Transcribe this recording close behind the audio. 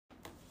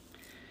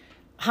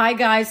Hi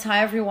guys,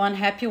 hi everyone,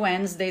 happy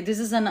Wednesday. This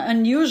is an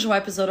unusual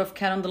episode of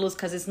Cat on the Loose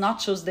because it's not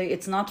Tuesday,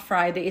 it's not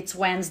Friday, it's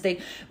Wednesday,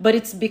 but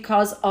it's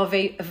because of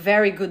a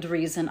very good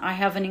reason. I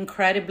have an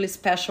incredibly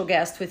special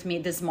guest with me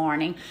this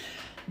morning,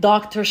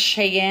 Dr.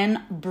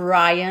 Cheyenne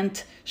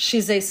Bryant.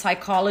 She's a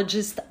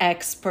psychologist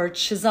expert,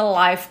 she's a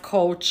life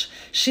coach,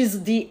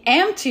 she's the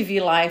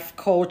MTV life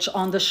coach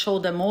on the show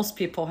that most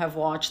people have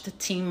watched,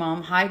 Teen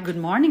Mom. Hi, good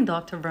morning,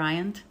 Dr.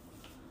 Bryant.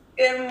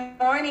 Good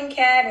morning,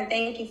 Kat, and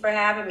thank you for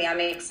having me. I'm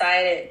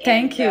excited.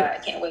 Thank you. I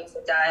can't wait for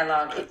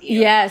dialogue with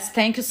you. Yes,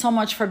 thank you so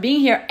much for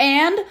being here.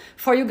 And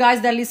for you guys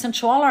that listen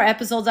to all our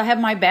episodes, I have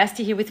my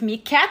bestie here with me,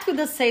 Kat with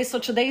a say. So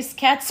today is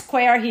Kat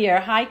Square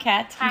here. Hi,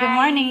 Kat. Hi. Good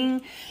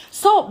morning.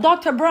 So,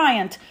 Dr.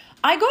 Bryant,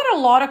 I got a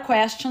lot of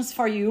questions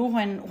for you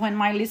when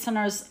my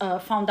listeners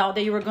found out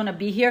that you were going to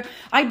be here.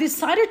 I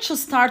decided to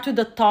start with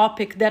a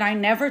topic that I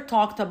never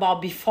talked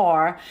about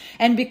before.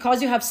 And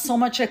because you have so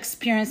much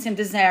experience in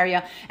this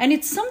area, and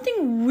it's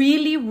something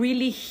really,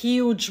 really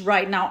huge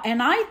right now.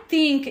 And I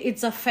think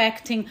it's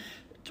affecting,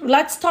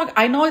 let's talk,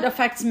 I know it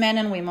affects men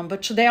and women,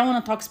 but today I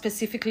want to talk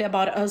specifically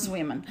about us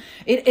women.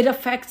 It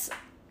affects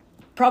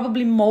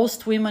probably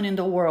most women in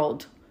the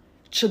world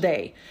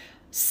today.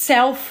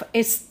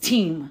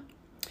 Self-esteem.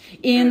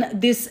 In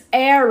this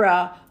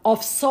era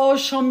of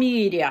social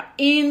media,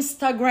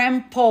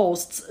 Instagram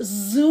posts,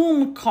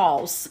 Zoom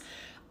calls,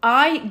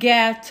 I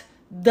get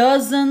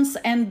dozens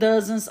and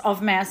dozens of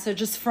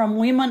messages from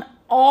women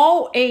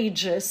all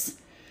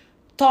ages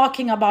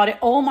talking about it.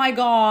 Oh my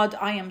God,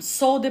 I am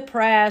so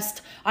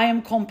depressed. I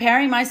am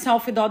comparing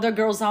myself with other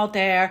girls out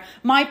there.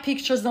 My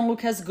pictures don't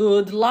look as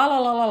good. La, la,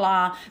 la, la,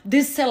 la.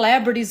 These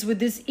celebrities with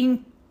these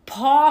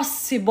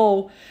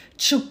impossible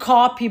to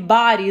copy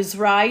bodies,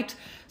 right?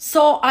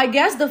 So I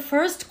guess the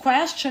first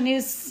question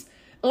is,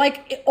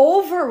 like,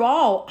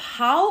 overall,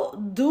 how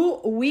do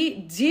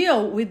we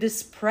deal with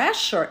this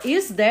pressure?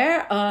 Is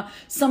there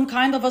some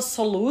kind of a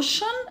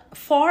solution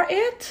for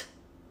it?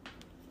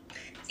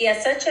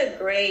 Yeah, such a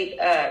great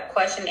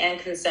question and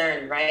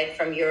concern, right,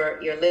 from your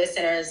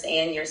listeners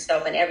and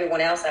yourself and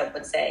everyone else, I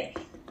would say.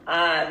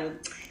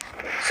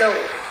 So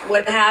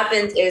what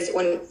happens is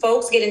when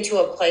folks get into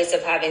a place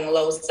of having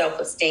low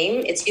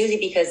self-esteem, it's usually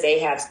because they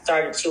have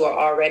started to or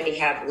already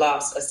have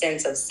lost a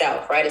sense of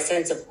self, right? A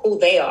sense of who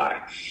they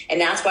are. And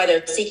that's why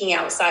they're seeking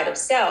outside of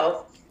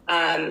self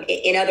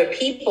in other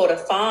people to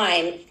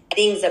find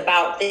things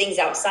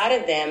outside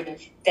of them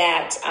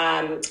that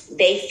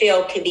they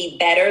feel could be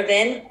better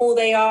than who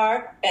they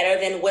are, better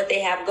than what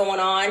they have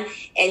going on.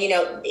 And, you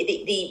know,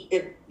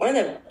 the one of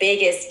the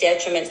biggest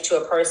detriments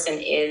to a person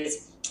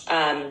is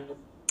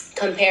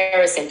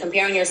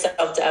comparing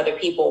yourself to other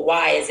people.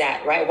 Why is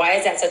that, right? Why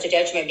is that such a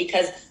detriment?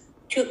 Because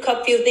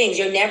a few things.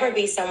 You'll never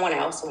be someone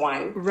else,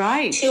 one.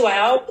 Right. Two, I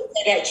always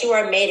say that you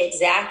are made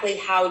exactly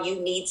how you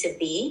need to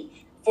be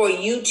for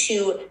you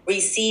to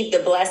receive the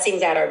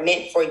blessings that are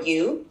meant for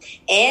you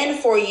and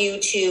for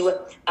you to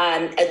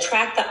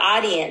attract the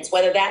audience,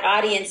 whether that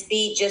audience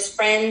be just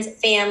friends,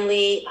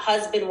 family,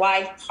 husband,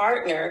 wife,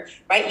 partner,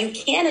 right? You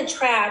can't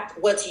attract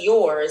what's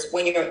yours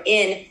when you're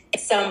in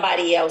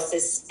somebody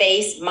else's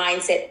space,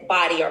 mindset,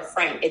 body, or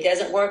frame. It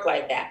doesn't work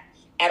like that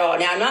at all.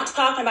 Now, I'm not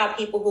talking about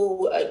people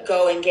who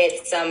go and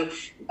get some,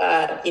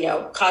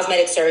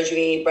 cosmetic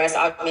surgery, breast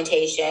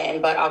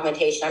augmentation, butt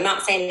augmentation. I'm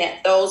not saying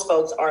that those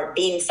folks are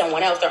being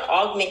someone else. They're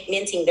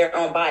augmenting their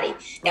own body.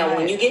 Now, right.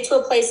 When you get to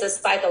a place of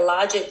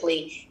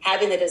psychologically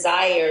having the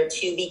desire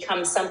to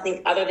become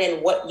something other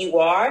than what you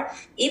are,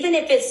 even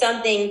if it's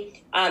something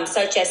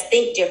such as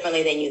think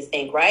differently than you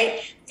think,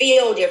 right?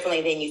 Feel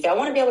differently than you feel. I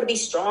want to be able to be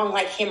strong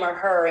like him or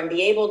her and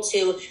be able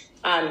to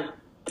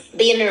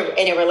be in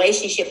a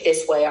relationship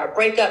this way or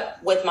break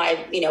up with my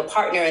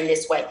partner in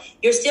this way.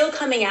 You're still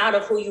coming out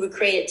of who you were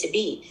created to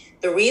be.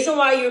 The reason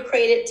why you're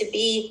created to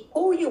be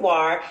who you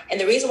are and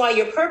the reason why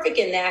you're perfect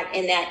in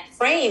that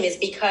frame is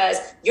because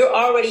you're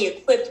already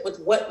equipped with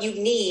what you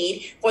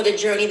need for the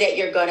journey that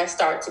you're going to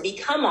start to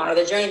become on or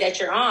the journey that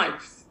you're on.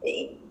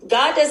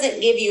 God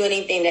doesn't give you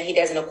anything that he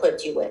doesn't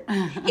equip you with.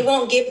 He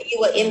won't give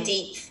you an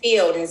empty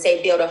field and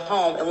say, build a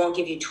home, and won't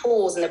give you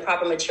tools and the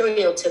proper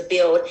material to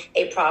build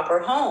a proper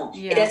home.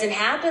 Yeah. It doesn't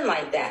happen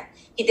like that.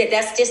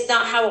 That's just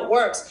not how it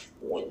works.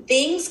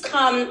 Things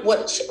come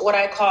what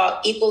I call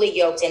equally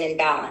yoked and in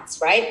balance,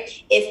 right?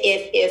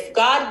 If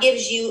God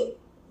gives you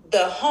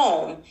the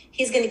home,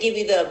 he's going to give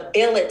you the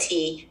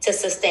ability to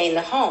sustain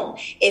the home.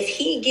 If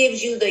he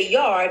gives you the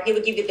yard, he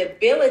will give you the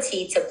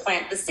ability to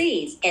plant the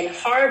seeds and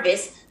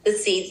harvest the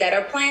seeds that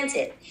are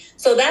planted.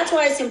 So that's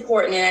why it's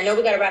important. And I know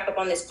we got to wrap up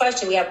on this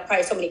question. We have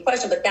probably so many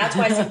questions, but that's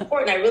why it's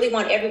important. I really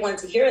want everyone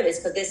to hear this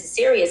because this is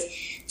serious,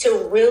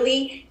 to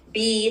really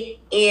be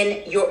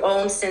in your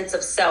own sense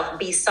of self.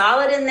 Be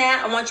solid in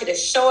that. I want you to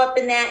show up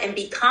in that and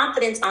be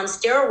confident on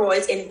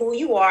steroids in who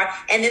you are.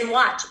 And then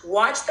watch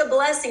the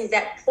blessings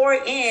that pour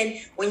in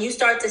when you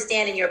start to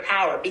stand in your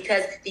power.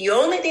 Because the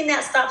only thing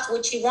that stops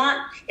what you want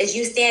is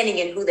you standing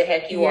in who the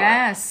heck you are.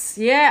 Yes.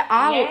 Yeah.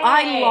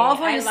 I love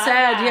what you said.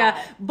 That.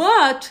 Yeah.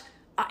 But,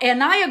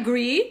 and I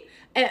agree.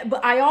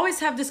 But I always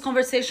have this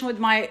conversation with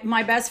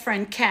my best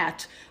friend,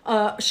 Kat.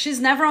 She's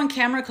never on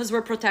camera because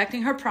we're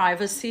protecting her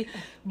privacy.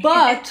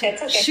 But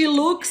okay. She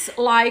looks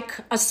like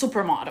a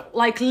supermodel.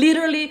 Like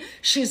literally,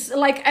 she's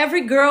like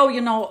every girl,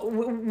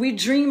 we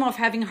dream of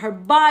having her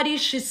body.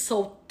 She's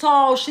so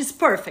tall. She's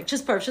perfect.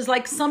 She's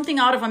like something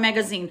out of a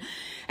magazine.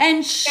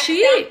 And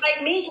she sounds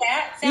like me,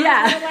 Kat.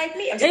 Sounds like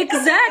me.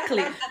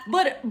 Exactly.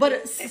 But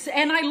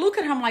and I look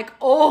at her, I'm like,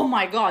 oh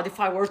my God, if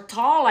I were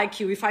tall like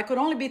you, if I could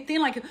only be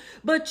thin like you.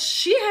 But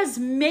she has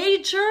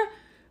major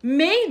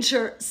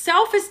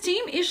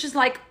self-esteem issues,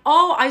 like,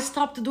 oh, I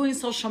stopped doing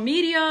social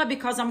media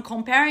because I'm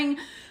comparing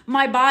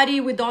my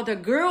body with other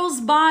girls'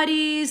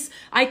 bodies.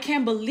 I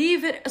can't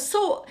believe it.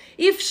 So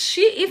if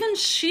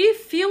she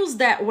feels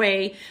that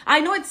way, I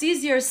know it's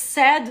easier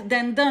said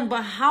than done,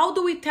 but how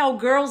do we tell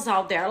girls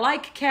out there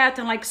like Kat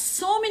and like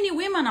so many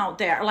women out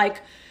there,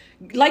 like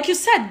you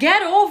said,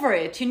 get over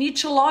it. You need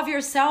to love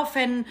yourself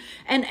and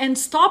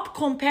stop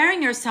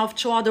comparing yourself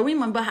to other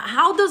women. But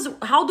how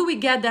do we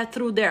get that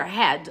through their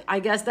head? I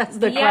guess that's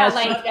the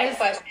question.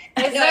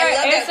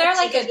 Is there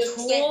like a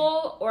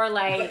tool or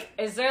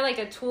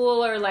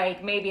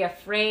like maybe a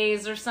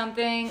phrase or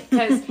something?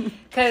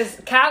 Because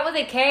Kat with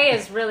a K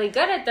is really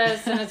good at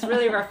this, and it's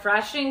really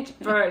refreshing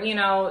for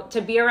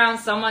to be around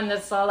someone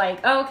that's so like,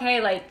 oh, okay,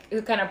 like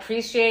who can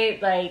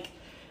appreciate like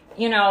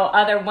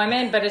other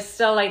women, but is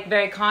still like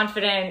very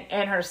confident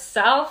in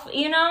herself,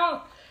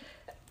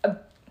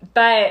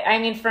 But I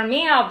mean, for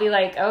me, I'll be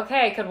like,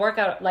 okay, I could work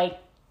out like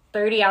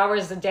 30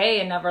 hours a day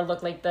and never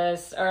look like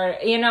this, or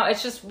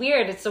it's just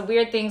weird. It's a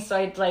weird thing. So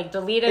I like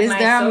deleted my social. Is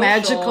there a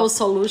magical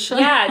solution?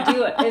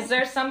 Yeah, is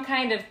there some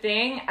kind of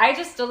thing? I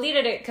just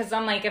deleted it because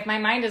I'm like, if my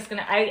mind is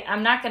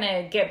I'm not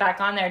gonna get back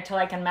on there until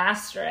I can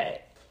master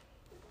it.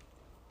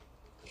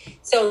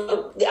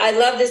 So I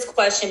love this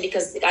question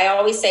because I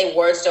always say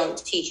words don't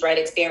teach, right?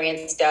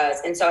 Experience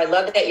does. And so I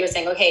love that you're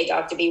saying, okay,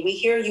 Dr. B, we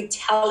hear you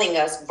telling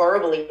us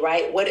verbally,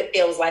 right, what it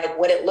feels like,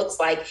 what it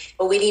looks like,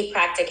 but we need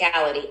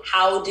practicality.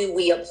 How do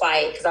we apply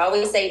it? Because I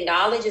always say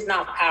knowledge is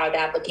not power, the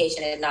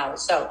application is knowledge.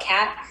 So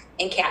Kat,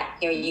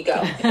 here you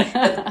go.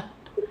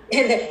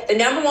 The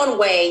number one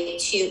way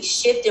to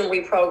shift and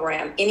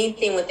reprogram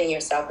anything within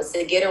yourself is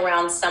to get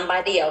around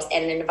somebody else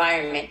and an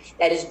environment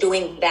that is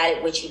doing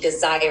that which you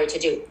desire to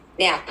do.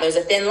 Now, there's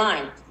a thin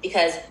line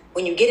because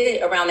when you get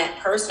it around that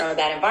person or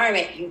that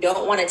environment, you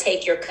don't want to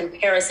take your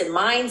comparison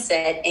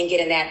mindset and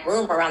get in that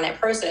room around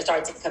that person and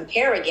start to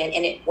compare again.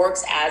 And it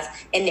works as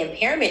an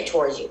impairment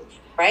towards you,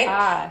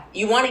 right?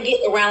 You want to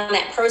get around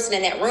that person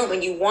in that room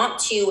and you want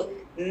to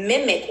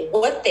mimic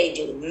what they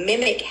do,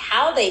 mimic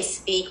how they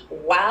speak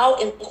while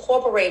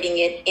incorporating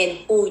it in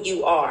who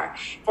you are.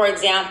 For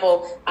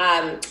example,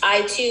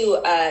 I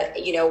too,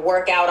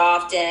 work out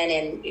often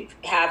and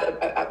have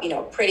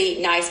a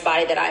pretty nice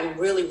body that I'm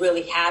really,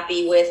 really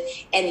happy with.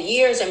 And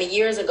years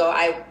ago,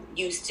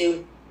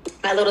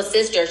 my little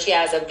sister, she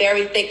has a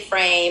very thick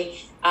frame.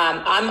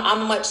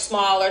 I'm much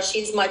smaller.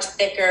 She's much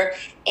thicker.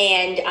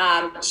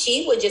 And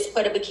she would just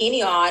put a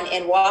bikini on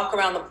and walk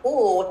around the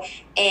pool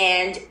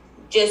and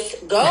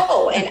just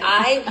go. And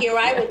I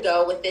would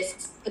go with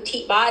this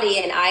petite body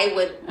and I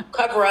would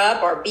cover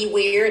up or be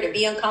weird or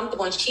be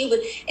uncomfortable. And she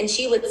would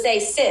say,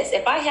 sis,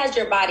 if I had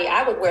your body,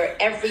 I would wear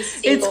every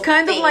single It's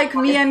kind thing. of like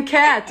me and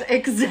Kat.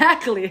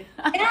 Exactly.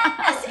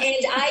 Yes.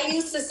 And I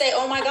used to say,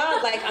 oh my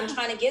God, like I'm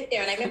trying to get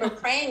there. And I remember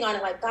praying on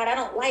it, like, God, I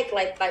don't like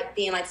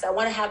being like, so I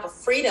want to have a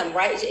freedom,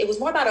 right? It was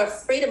more about a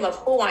freedom of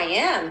who I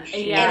am.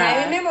 Yeah. And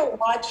I remember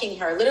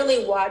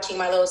literally watching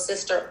my little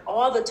sister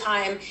all the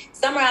time,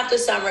 summer after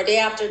summer, day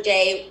after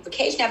day,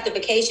 vacation after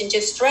vacation,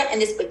 just strut in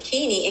this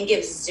bikini and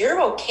give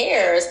zero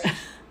cares.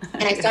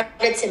 And I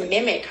started to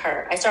mimic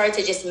her. I started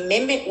to just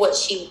mimic what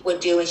she would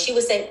do. And she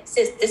would say,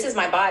 sis, this is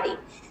my body.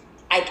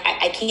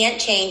 I can't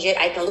change it.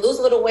 I can lose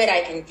a little weight.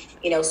 I can,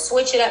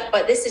 switch it up,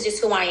 but this is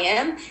just who I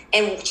am.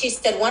 And she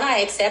said, when I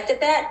accepted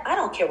that, I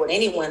don't care what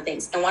anyone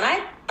thinks. And when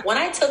I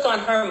took on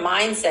her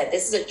mindset,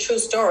 this is a true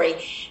story.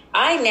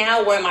 I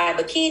now wear my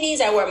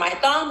bikinis. I wear my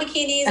thong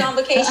bikinis on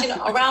vacation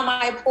around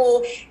my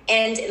pool.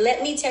 And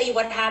let me tell you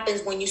what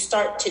happens when you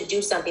start to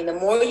do something. The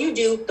more you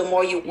do, the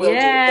more you will do.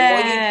 The more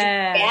you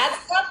do bad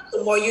stuff,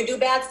 the more you do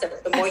bad stuff.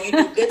 The more you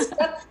do good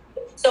stuff.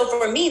 So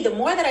for me, the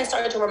more that I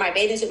started to wear my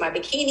bathing suit, my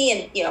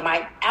bikini and,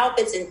 my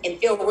outfits and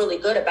feel really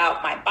good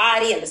about my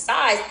body and the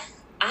size,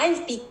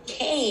 I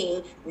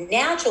became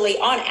naturally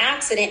on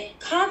accident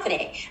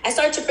confident. I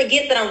started to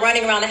forget that I'm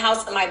running around the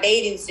house in my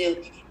bathing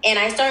suit. And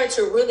I started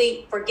to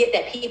really forget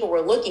that people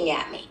were looking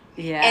at me.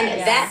 Yeah, and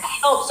that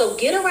helps. So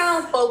get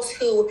around folks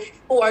who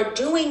are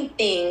doing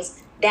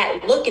things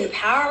that look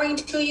empowering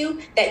to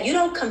you, that you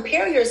don't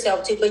compare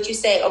yourself to, but you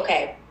say,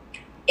 okay,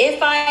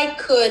 if I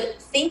could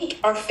think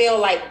or feel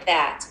like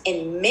that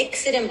and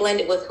mix it and blend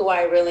it with who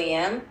I really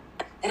am,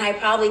 then I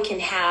probably can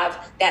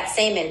have that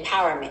same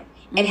empowerment.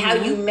 And how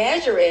you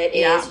measure it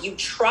is you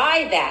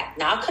try that,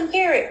 not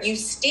compare it. You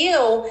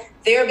still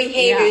their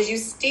behaviors, you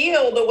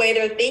steal the way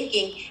they're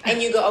thinking,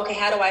 and you go, okay,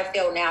 how do I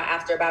feel now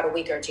after about a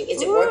week or two?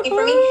 Is it working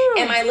for me?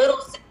 And my little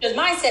sister's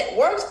mindset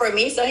works for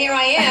me, so here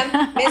I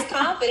am, Miss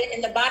Confident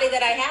in the body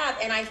that I have,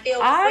 and I feel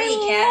free,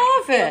 I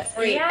love it.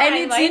 Free. Yeah, And I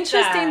it's like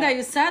interesting that. that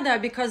you said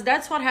that, because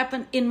that's what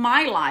happened in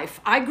my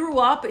life. I grew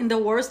up in the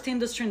worst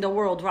industry in the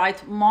world, right?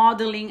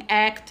 Modeling,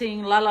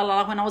 acting, la la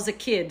la, when I was a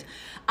kid.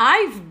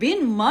 I've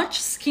been much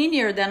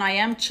skinnier than I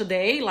am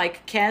today.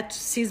 Like Kat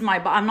sees my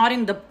body. I'm not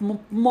in the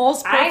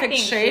most I perfect think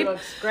she shape.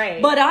 looks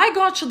great. But I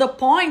got to the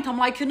point, I'm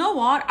like, you know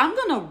what? I'm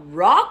going to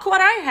rock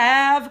what I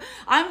have.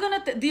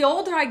 The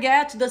older I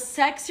get, the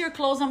sexier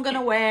clothes I'm going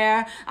to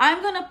wear.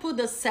 I'm going to put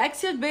the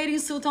sexiest bathing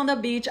suit on the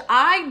beach.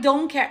 I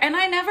don't care. And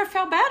I never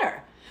felt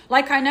better.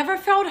 Like I never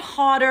felt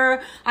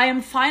hotter. I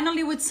am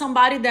finally with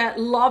somebody that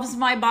loves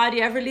my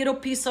body, every little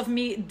piece of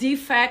me,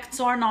 defects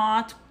or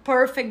not,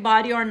 perfect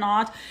body or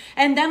not.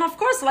 And then of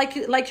course,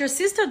 like your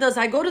sister does,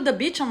 I go to the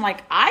beach, I'm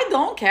like, I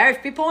don't care.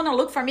 If people want to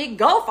look for me,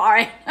 go for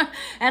it.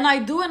 And I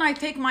do, and I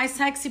take my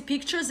sexy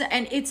pictures,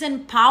 and it's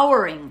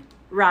empowering,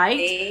 right?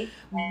 Yes.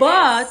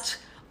 But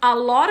a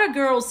lot of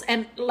girls,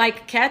 and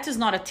like Kat is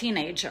not a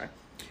teenager,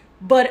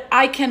 but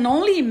I can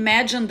only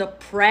imagine the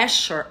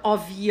pressure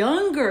of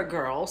younger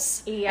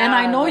girls. Yeah, and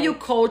I know like- you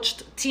coached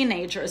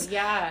teenagers.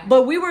 Yeah.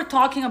 But we were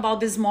talking about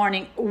this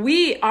morning.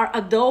 We are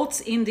adults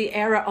in the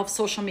era of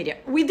social media.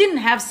 We didn't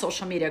have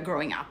social media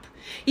growing up.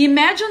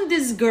 Imagine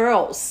these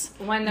girls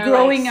When they're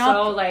growing like up.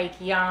 so like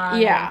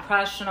young, Yeah.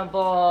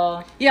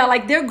 impressionable. Yeah,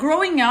 like they're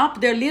growing up,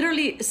 they're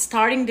literally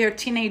starting their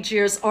teenage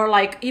years, or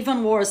like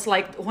even worse,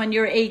 like when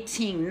you're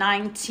 18,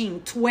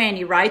 19,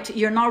 20, right?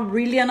 You're not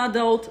really an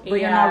adult, but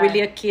you're not Yeah.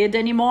 really a kid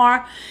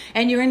anymore.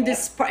 And you're in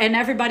this, and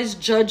everybody's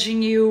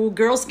judging you.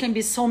 Girls can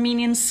be so mean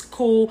in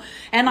school.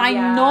 And I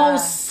Yeah. know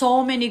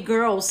so many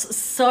girls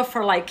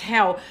suffer like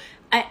hell.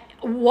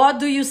 What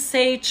do you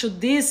say to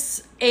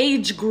this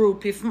age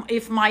group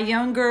if my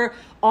younger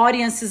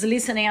audience is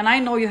listening, and I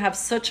know you have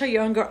such a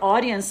younger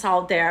audience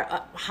out there,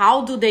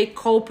 how do they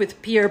cope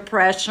with peer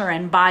pressure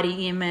and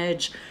body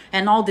image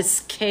and all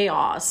this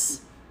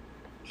chaos?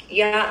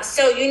 Yeah,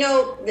 so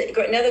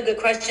another good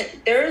question.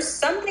 There's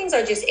some things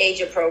are just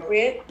age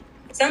appropriate.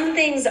 Some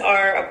things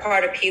are a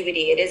part of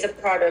puberty. It is a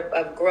part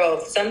of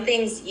growth. Some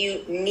things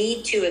you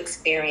need to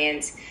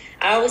experience.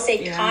 I always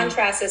say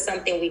contrast is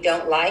something we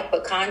don't like,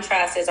 but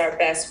contrast is our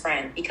best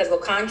friend, because what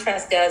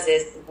contrast does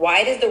is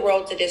widens the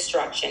road to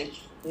destruction,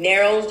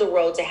 narrows the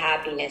road to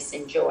happiness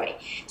and joy.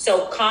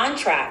 So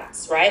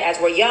contrasts, right? As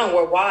we're young,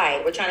 we're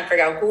wide. We're trying to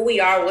figure out who we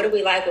are, what do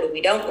we like, what do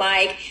we don't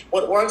like,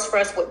 what works for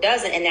us, what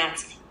doesn't. And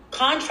that's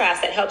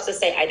contrast that helps us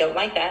say, I don't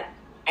like that.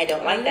 I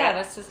don't like that.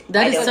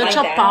 That is such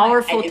a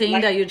powerful thing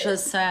like that you this.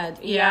 just said.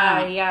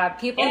 Yeah.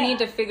 People Yeah. need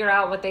to figure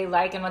out what they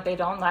like and what they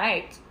don't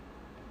like.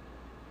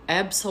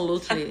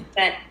 Absolutely.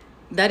 That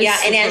That is yeah,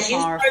 and super as you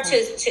powerful.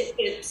 start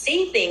to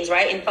see things,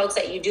 right, and folks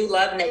that you do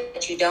love and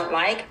that you don't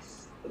like,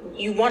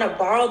 you want to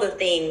borrow the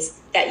things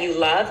that you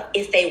love.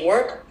 If they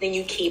work, then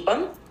you keep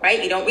them,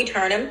 right? You don't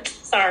return them.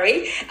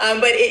 Sorry.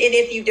 And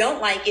if you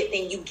don't like it,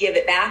 then you give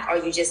it back, or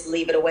you just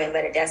leave it away and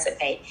let it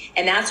dissipate.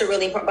 And that's a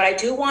really important. But I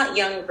do want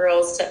young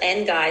girls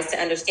and guys to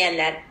understand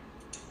that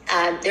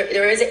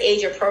there is an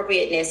age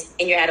appropriateness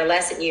in your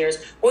adolescent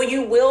years where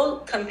you will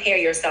compare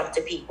yourself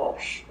to people.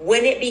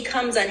 When it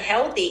becomes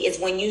unhealthy is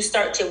when you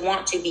start to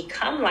want to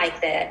become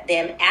like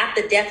them at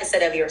the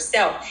deficit of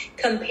yourself.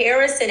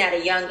 Comparison at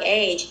a young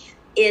age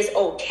is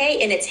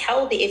okay, and it's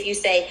healthy if you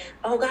say,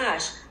 oh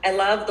gosh, I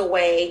love the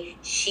way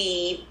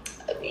she,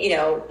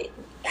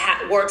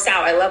 works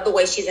out. I love the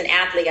way she's an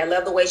athlete. I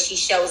love the way she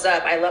shows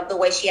up. I love the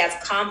way she has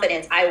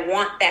confidence. I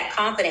want that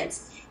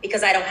confidence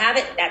because I don't have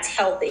it. That's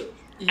healthy.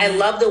 I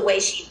love the way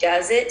she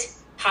does it.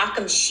 How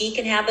come she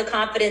can have the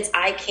confidence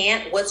I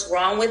can't? What's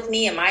wrong with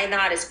me? Am I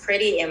not as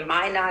pretty? Am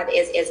I not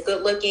as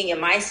good looking?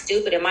 Am I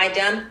stupid? Am I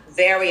dumb?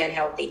 Very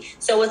unhealthy.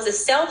 So it's the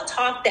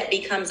self-talk that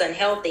becomes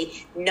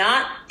unhealthy,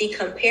 not the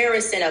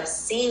comparison of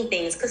seeing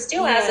things. Because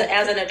still, as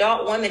an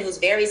adult woman who's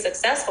very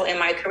successful in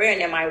my career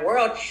and in my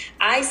world,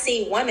 I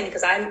see women,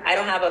 because I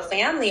don't have a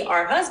family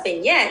or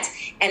husband yet,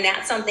 and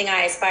that's something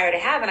I aspire to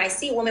have. And I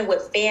see women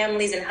with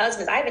families and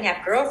husbands. I even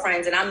have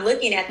girlfriends, and I'm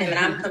looking at them and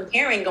I'm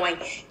comparing, going,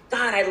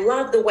 God, I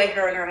love the way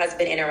her and her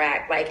husband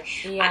interact. Like,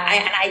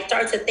 I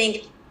start to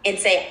think and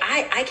say,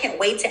 I can't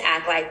wait to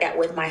act like that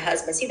with my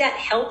husband. See that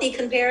healthy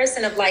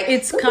comparison of like,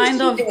 it's what kind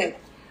is of, she doing?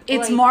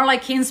 it's Like- more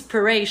like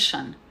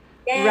inspiration,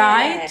 Yeah.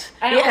 right?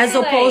 I don't As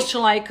feel opposed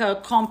like- to like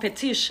a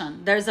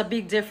competition. There's a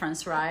big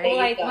difference, right? Well,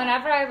 like go.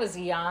 whenever I was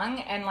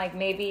young, and like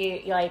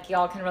maybe like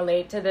y'all can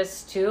relate to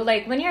this too,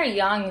 like when you're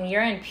young,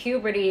 you're in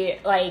puberty,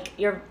 like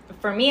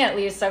for me at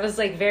least, I was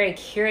like very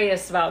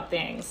curious about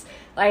things.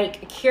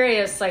 Like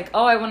curious, like,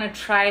 oh, I want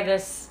to try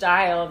this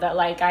style that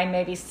like I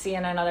maybe see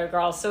in another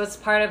girl. So it's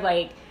part of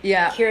like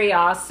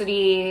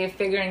curiosity,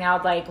 figuring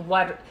out like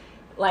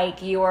like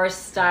your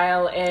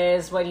style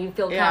is, what you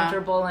feel Yeah.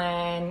 comfortable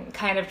in,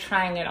 kind of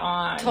trying it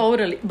on.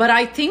 Totally. But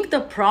I think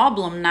the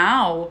problem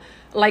now,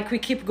 like we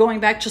keep going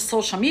back to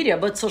social media,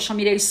 but social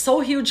media is so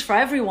huge for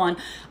everyone.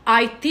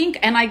 I think,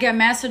 and I get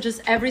messages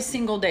every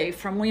single day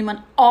from women,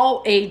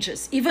 all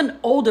ages, even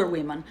older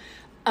women.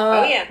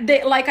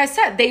 They, like I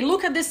said, they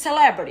look at the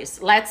celebrities.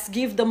 Let's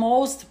give the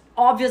most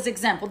obvious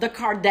example, the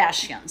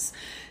Kardashians.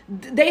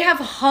 They have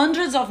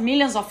hundreds of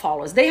millions of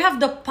followers. They have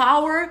the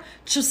power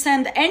to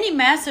send any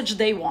message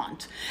they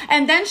want.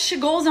 And then she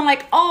goes and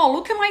like, oh,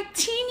 look at my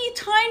teeny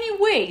tiny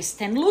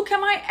waist and look at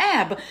my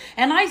ab.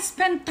 And I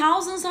spend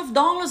thousands of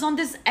dollars on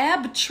this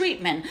ab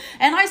treatment.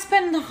 And I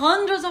spend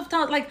hundreds of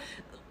thousands. Like,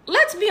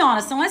 let's be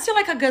honest, unless you're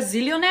like a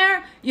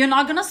gazillionaire, you're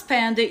not going to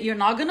spend it.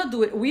 You're not going to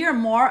do it.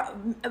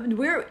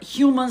 We're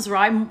humans,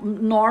 right?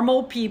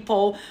 Normal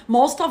people.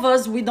 Most of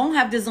us, we don't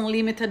have this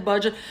unlimited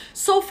budget.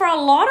 So for a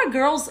lot of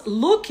girls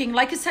looking,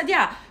 like you said,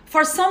 yeah,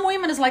 for some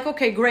women, it's like,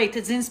 okay, great,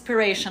 it's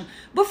inspiration.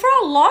 But for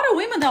a lot of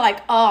women, they're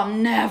like, oh,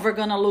 I'm never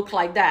going to look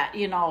like that,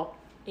 you know?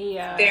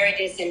 Yeah. Very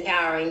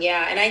disempowering,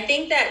 yeah. And I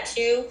think that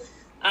too,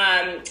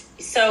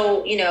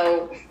 so, you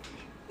know,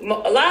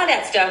 a lot of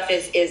that stuff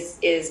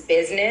is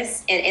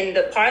business. And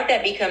the part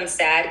that becomes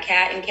sad,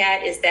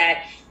 Kat, is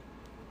that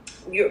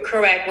you're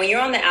correct. When you're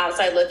on the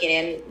outside looking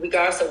in,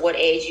 regardless of what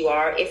age you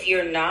are, if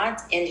you're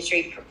not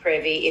industry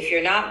privy, if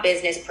you're not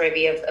business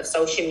privy of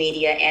social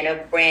media and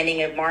of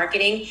branding and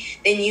marketing,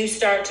 then you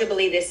start to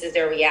believe this is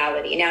their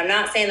reality. Now, I'm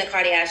not saying the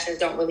Kardashians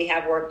don't really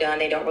have work done.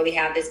 They don't really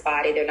have this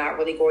body. They're not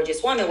really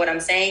gorgeous women. What I'm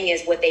saying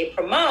is what they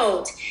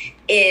promote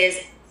is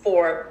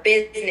for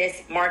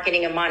business,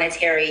 marketing, and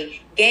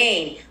monetary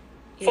gain.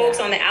 Folks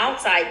on the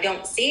outside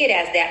don't see it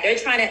as that. They're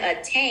trying to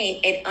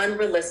attain an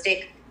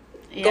unrealistic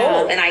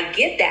goal. And I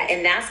get that.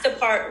 And that's the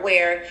part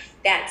where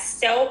that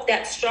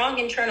strong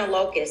internal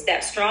locus,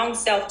 that strong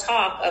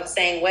self-talk of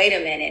saying, wait a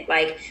minute,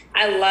 like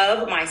I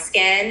love my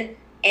skin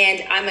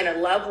and I'm going to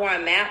love where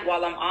I'm at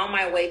while I'm on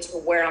my way to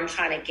where I'm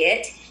trying to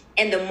get.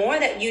 And the more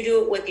that you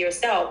do it with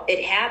yourself,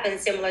 it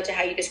happens similar to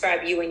how you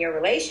describe you in your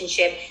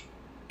relationship.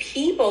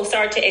 People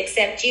start to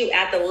accept you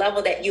at the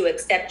level that you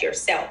accept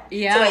yourself.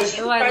 Yeah. So as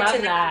you start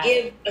to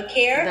give a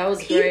care,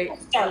 people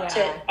start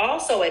to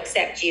also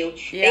accept you.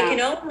 They can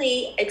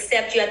only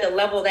accept you at the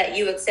level that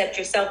you accept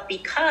yourself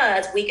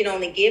because we can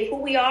only give who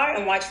we are.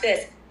 And watch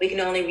this, we can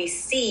only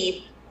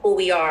receive who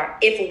we are.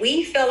 If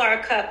we fill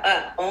our cup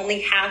up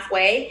only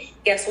halfway,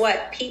 guess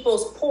what?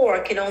 People's pour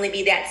can only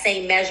be that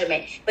same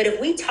measurement. But if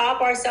we top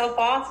ourselves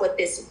off with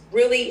this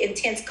really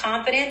intense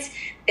confidence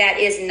that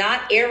is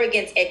not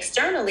arrogance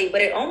externally,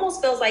 but it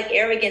almost feels like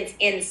arrogance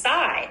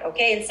inside,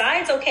 okay?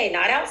 Inside's okay,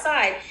 not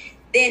outside.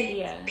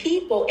 Then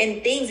people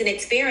and things and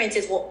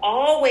experiences will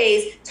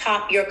always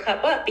top your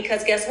cup up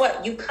because guess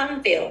what? You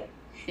come filled.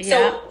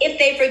 So if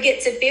they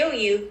forget to fill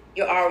you,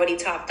 you're already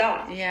topped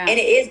off. And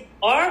it is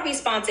our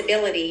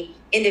responsibility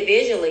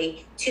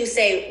individually to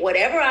say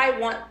whatever I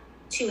want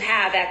to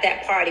have at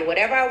that party,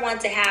 whatever I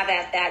want to have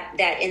at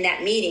that in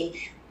that meeting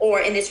or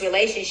in this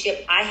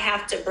relationship, I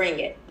have to bring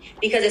it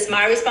because it's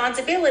my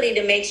responsibility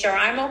to make sure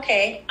I'm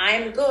okay,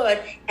 I'm good.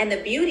 And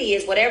the beauty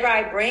is whatever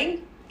I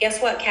bring,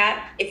 guess what,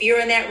 Kat? If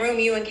you're in that room,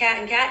 you and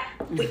Kat,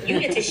 you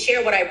get to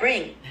share what I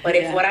bring. But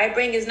if what I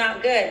bring is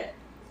not good,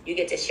 you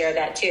get to share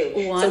that too.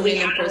 100%. So we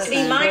have to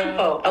be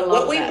mindful of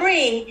what we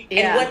bring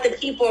and what the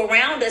people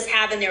around us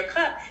have in their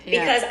cup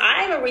because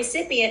I'm a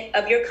recipient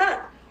of your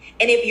cup.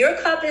 And if your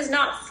cup is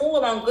not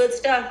full on good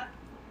stuff,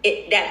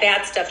 that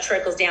bad stuff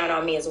trickles down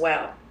on me as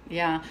well.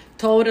 Yeah,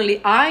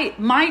 totally.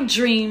 My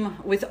dream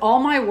with all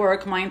my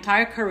work, my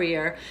entire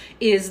career,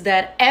 is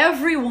that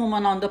every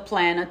woman on the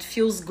planet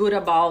feels good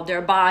about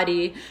their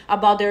body,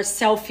 about their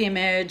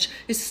self-image.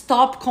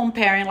 Stop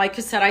comparing. Like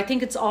you said, I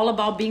think it's all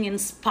about being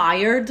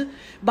inspired.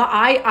 But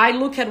I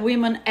look at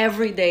women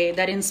every day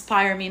that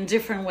inspire me in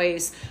different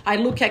ways. I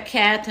look at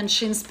Kat and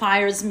she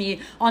inspires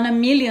me on a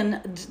million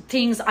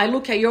things. I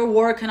look at your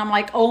work and I'm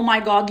like, oh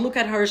my God, look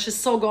at her. She's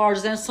so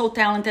gorgeous and so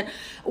talented.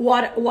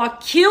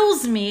 What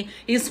kills me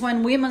is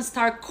when women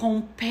start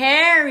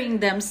comparing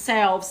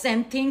themselves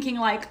and thinking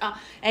like,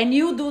 and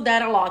you do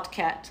that a lot,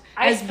 Kat.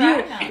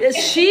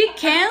 She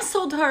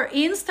canceled her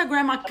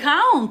Instagram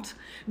account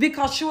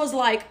because she was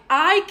like,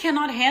 I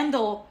cannot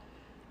handle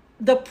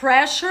the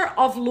pressure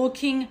of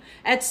looking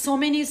at so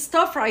many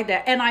stuff right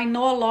there. And I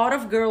know a lot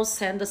of girls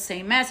send the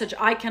same message.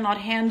 I cannot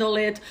handle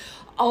it.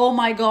 Oh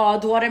my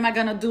God, what am I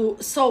gonna do?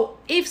 So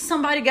if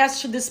somebody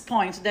gets to this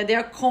point that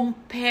they're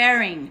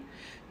comparing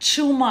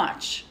too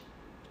much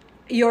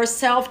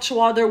yourself to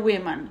other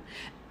women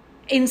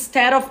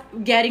instead of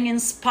getting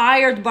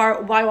inspired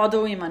by other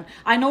women,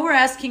 I know we're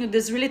asking you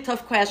these really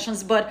tough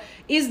questions, but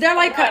is there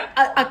like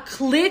a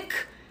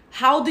click?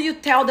 How do you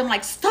tell them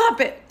like,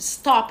 stop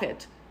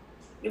it?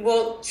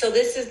 Well, so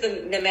this is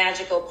the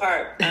magical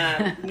part.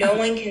 No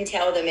one can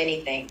tell them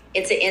anything.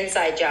 It's an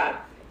inside job.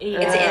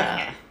 It's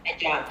an inside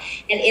job.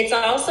 And it's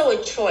also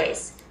a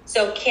choice.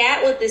 So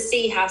Kat with the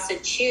C has to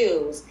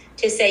choose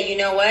to say, you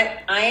know what?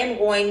 I am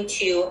going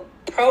to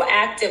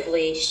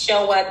proactively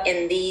show up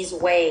in these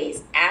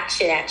ways,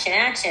 action,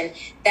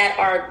 that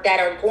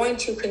are going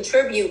to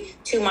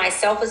contribute to my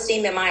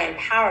self-esteem and my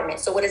empowerment.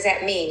 So what does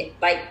that mean?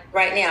 Like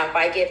right now, if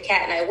I give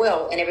Kat, and I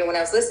will, and everyone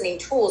else listening,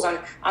 tools on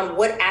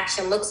what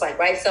action looks like,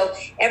 right? So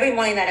every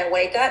morning that I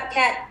wake up,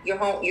 Kat, you're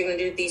home, you're going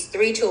to do these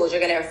 3 tools.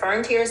 You're going to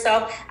affirm to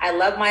yourself, I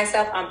love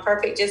myself. I'm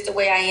perfect just the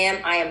way I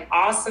am. I am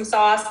awesome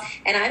sauce.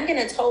 And I'm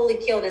going to totally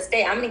kill this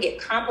day. I'm going to get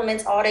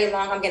compliments all day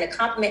long. I'm going to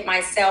compliment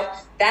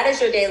myself. That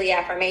is your daily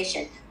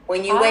affirmation.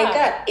 When you wake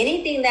up,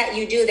 anything that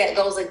you do that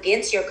goes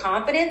against your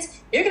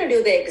confidence, you're going to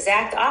do the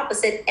exact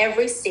opposite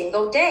every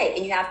single day.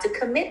 And you have to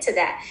commit to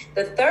that.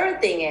 The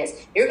third thing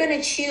is you're going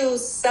to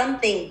choose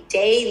something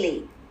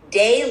daily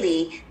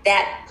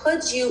that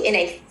puts you in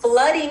a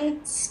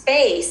flooding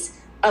space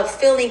of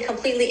feeling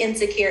completely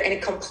insecure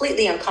and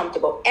completely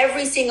uncomfortable.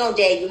 Every single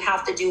day, you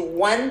have to do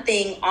one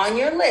thing on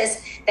your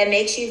list that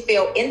makes you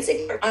feel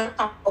insecure,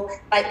 uncomfortable,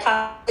 like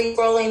possibly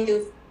scrolling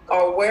through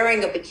or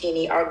wearing a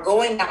bikini or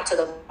going out to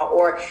the mall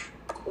or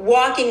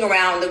walking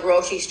around the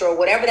grocery store,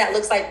 whatever that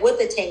looks like with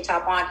the tank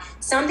top on,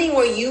 something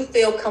where you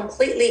feel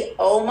completely,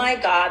 oh my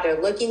God,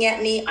 they're looking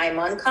at me, I'm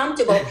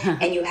uncomfortable,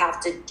 and you have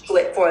to do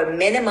it for a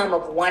minimum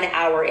of 1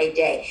 hour a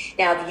day.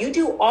 Now, if you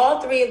do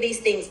all 3 of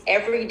these things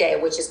every day,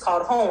 which is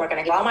called homework, and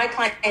I give all my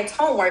clients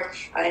homework,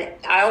 and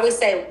I always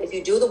say, if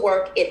you do the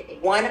work,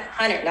 it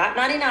 100, not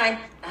 99,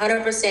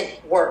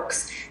 100%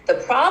 works. The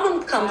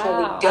problem comes when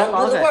we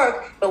don't do the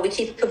work, but we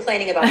keep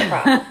complaining about the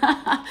problem.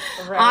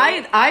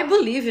 Right. I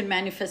believe in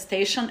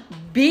manifestation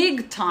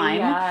big time,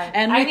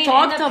 and we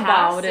talked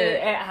about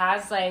it. It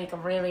has like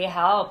really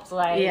helped.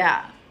 Like,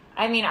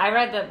 I mean, I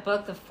read the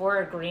book, The 4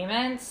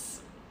 Agreements.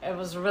 It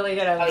was really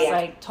good. It was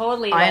like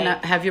totally.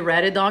 Have you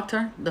read it,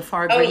 Doctor? The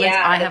 4 Agreements.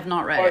 I have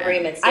not read 4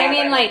 Agreements. I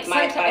mean, like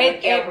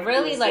it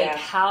really like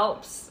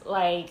helps.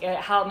 Like it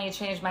helped me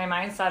change my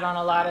mindset on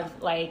a lot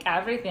of like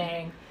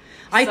everything.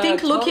 I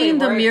think looking in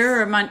the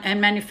mirror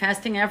and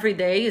manifesting every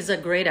day is a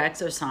great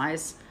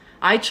exercise.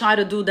 I try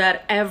to do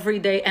that every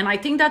day. And I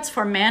think that's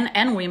for men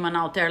and women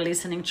out there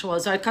listening to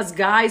us, because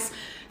guys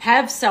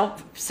have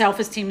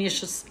self-esteem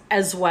issues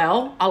as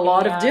well, a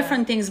lot of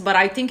different things. But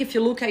I think if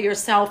you look at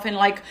yourself and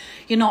like,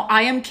 you know,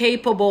 I am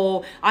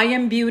capable, I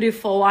am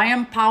beautiful, I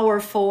am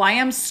powerful, I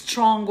am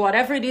strong,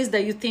 whatever it is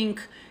that you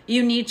think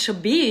you need to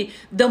be,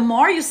 the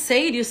more you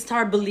say it, you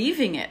start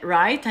believing it,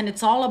 right? And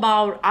it's all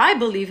about, I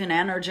believe in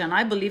energy and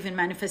I believe in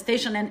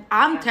manifestation. And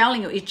I'm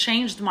telling you, it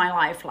changed my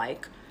life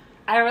like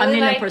I really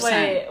like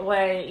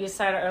what you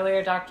said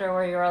earlier, Doctor,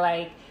 where you were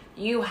like,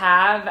 you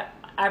have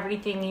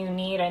everything you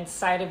need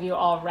inside of you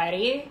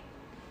already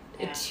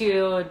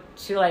to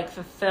like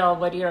fulfill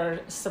what you're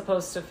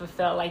supposed to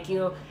fulfill. Like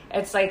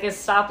it's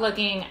stop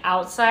looking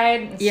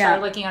outside and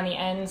start looking on the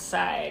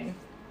inside.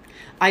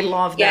 I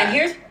love that. And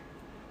here's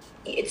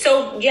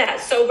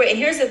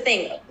the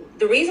thing.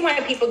 The reason why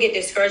people get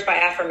discouraged by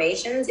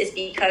affirmations is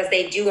because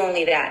they do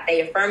only that.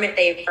 They affirm it,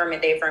 they affirm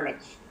it, they affirm it.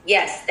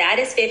 Yes, that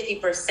is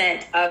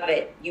 50% of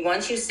it.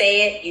 Once you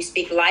say it, you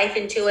speak life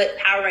into it.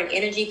 Power and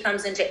energy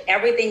comes into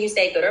everything you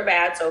say, good or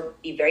bad. So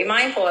be very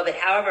mindful of it.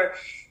 However,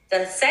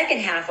 the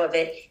second half of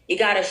it, you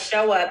got to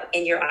show up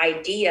in your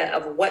idea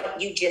of what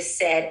you just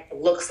said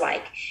looks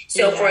like.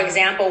 So, for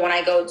example, when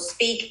I go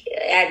speak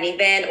at an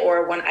event,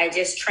 or when I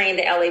just trained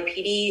the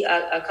LAPD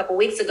a couple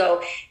weeks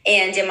ago,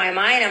 and in my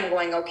mind, I'm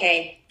going,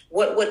 okay,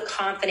 what would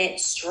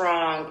confident,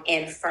 strong,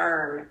 and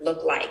firm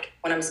look like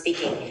when I'm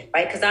speaking,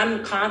 right? Because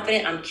I'm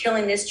confident, I'm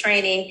killing this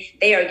training.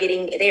 They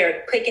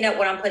are picking up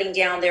what I'm putting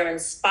down. They're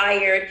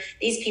inspired.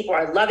 These people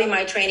are loving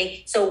my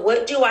training. So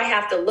what do I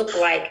have to look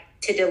like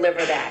to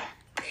deliver that?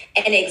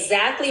 And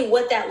exactly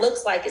what that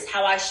looks like is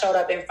how I showed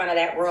up in front of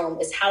that room,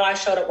 is how I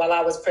showed up while I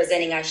was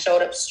presenting. I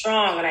showed up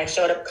strong, and I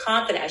showed up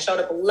confident. I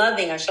showed up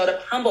loving. I showed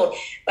up humbled.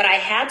 But I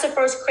had to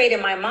first create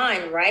in my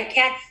mind, right,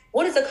 Kat,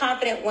 what does a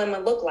confident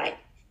woman look like?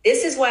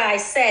 This is why I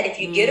said, if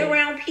you get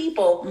around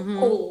people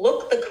who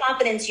look the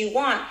confidence you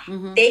want,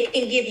 they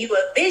can give you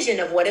a vision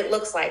of what it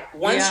looks like.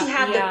 Once you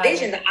have the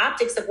vision, the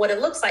optics of what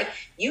it looks like,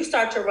 you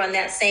start to run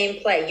that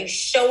same play. You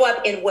show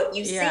up in what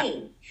you've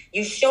seen.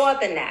 You show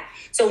up in that.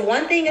 So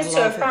one thing is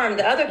to affirm.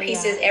 The other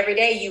piece is every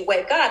day you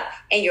wake up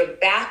and your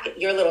back,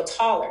 you're a little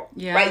taller,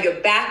 right?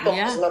 Your backbone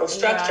is a little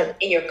structured,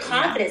 and your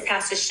confidence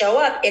has to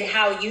show up in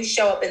how you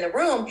show up in the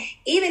room.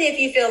 Even if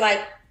you feel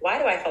like, why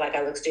do I feel like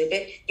I look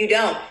stupid? You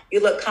don't.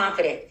 You look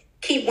confident.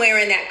 Keep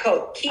wearing that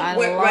coat. Keep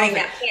running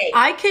that play.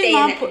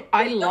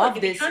 I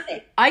love this.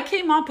 I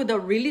came up with a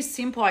really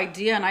simple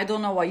idea, and I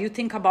don't know what you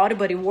think about it,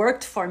 but it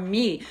worked for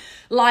me.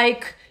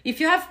 Like, if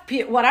you have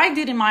what I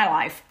did in my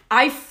life,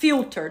 I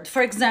filtered.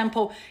 For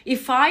example,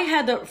 if I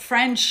had a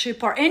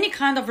friendship or any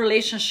kind of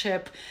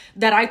relationship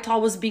that I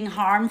thought was being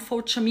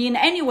harmful to me in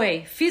any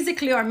way,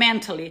 physically or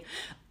mentally,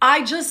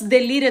 I just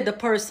deleted the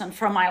person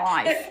from my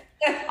life.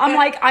 I'm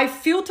like, I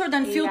filtered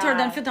and filtered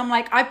and filtered. I'm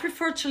like, I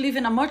prefer to live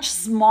in a much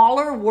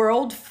smaller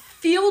world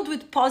filled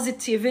with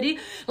positivity.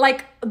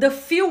 Like the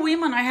few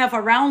women I have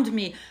around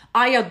me,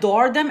 I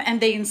adore them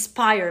and they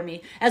inspire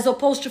me, as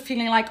opposed to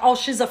feeling like, oh,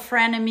 she's a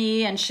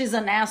frenemy and she's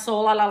an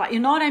asshole, la la la. You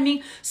know what I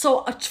mean?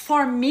 So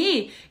for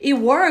me, it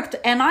worked.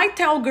 And I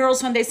tell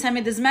girls when they send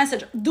me this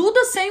message, do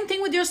the same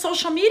thing with your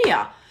social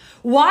media.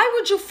 Why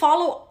would you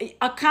follow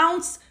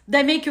accounts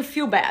that make you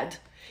feel bad?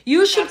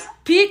 You should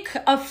pick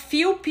a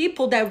few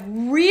people that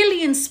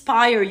really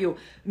inspire you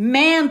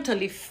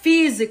mentally,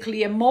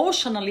 physically,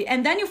 emotionally,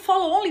 and then you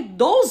follow only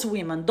those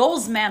women,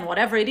 those men,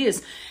 whatever it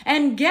is,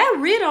 and get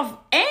rid of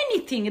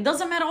anything. It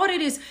doesn't matter what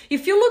it is.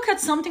 If you look at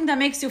something that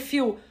makes you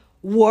feel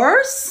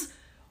worse,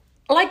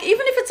 like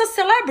even if it's a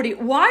celebrity,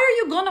 why are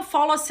you gonna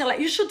follow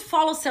you should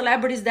follow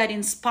celebrities that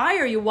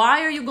inspire you.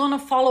 Why are you gonna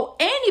follow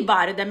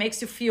anybody that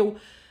makes you feel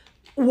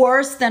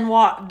worse than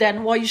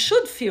what you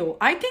should feel?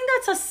 I think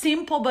that's a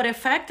simple but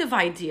effective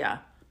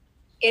idea.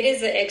 It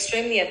is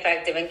extremely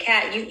effective. And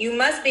Kat, you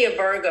must be a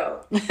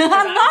Virgo.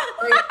 I'm not.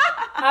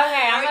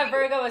 Okay, I'm a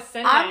Virgo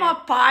ascendant. I'm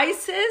a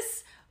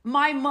Pisces.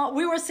 My mom,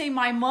 we were saying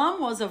my mom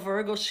was a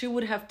Virgo. She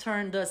would have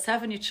turned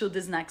 72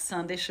 this next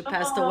Sunday. She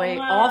passed away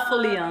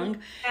awfully young.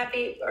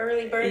 Happy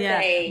early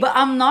birthday. Yeah. But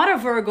I'm not a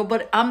Virgo,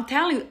 but I'm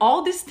telling you,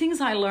 all these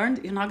things I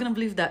learned, you're not going to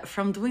believe that,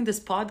 from doing this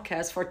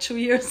podcast for 2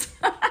 years.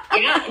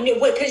 Yeah,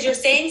 because you're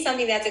saying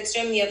something that's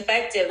extremely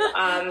effective.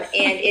 And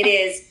it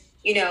is,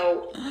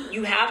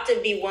 you have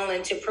to be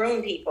willing to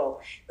prune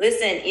people.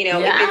 Listen, if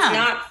it's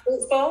not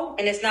fruitful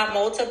and it's not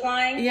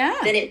multiplying,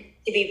 then it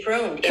to be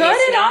pruned. Cut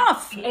it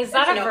off. Is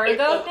that a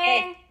Virgo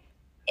thing?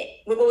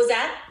 What was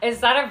that? Is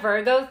that a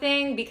Virgo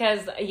thing?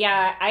 Because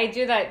I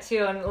do that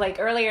too. And like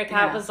earlier,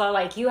 Kat was all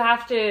like, you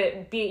have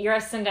to be, your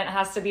ascendant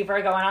has to be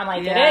Virgo. And I'm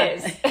like, it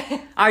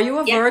is. Are you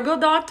a Virgo,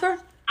 doctor?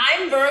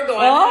 I'm Virgo.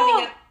 I'm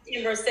coming up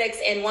September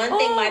 6th. And one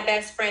thing my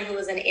best friend who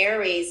is an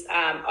Aries,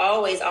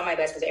 all my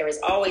best friends are Aries,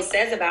 always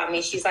says about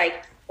me, she's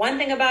like, one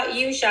thing about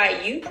you,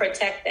 Shai, you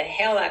protect the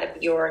hell out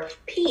of your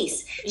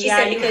peace. She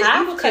said, because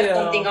you will cut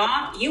something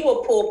off, you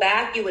will pull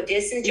back, you will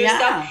distance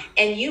yourself.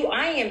 And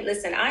I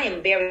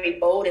am very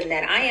bold in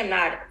that. I am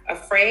not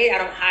afraid. I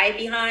don't hide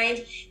behind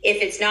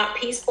if it's not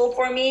peaceful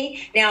for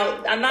me.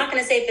 Now, I'm not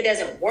going to say if it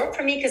doesn't work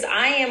for me, because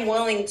I am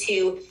willing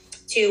to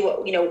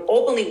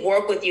openly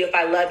work with you if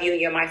I love you,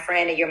 you're my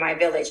friend, and you're my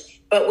village.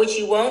 But what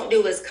you won't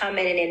do is come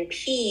in and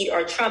impede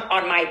or trump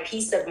on my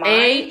peace of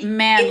mind.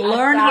 Amen.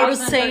 Learn how to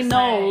say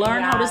no.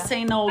 Learn how to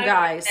say no,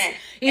 guys.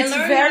 It's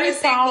very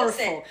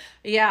powerful.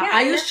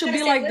 I used to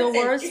be like the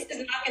worst. This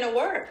is not going to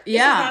work.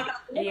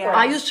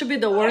 I used to be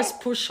the worst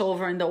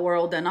pushover in the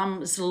world, and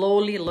I'm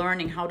slowly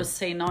learning how to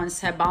say no and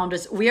set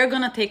boundaries. We are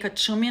going to take a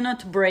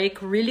 2-minute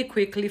break really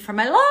quickly for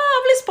my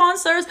lovely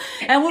sponsors,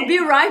 and we'll be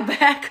right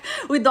back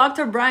with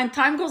Dr. Brian.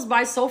 Time goes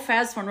by so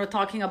fast when we're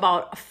talking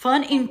about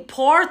fun,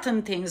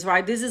 important things,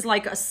 right? This is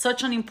like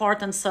such an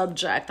important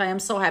subject. I am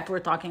so happy we're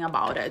talking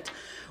about it.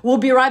 We'll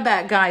be right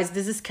back, guys.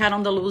 This is Cat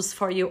on the Loose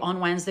for you on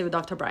Wednesday with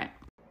Dr. Brian.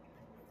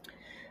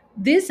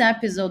 This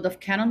episode of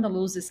Cat on the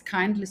Loose is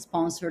kindly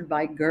sponsored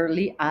by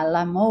Girly a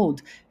la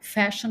Mode,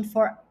 fashion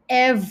for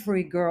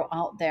every girl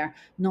out there,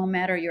 no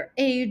matter your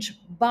age,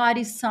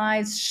 body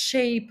size,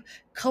 shape,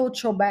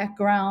 cultural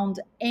background,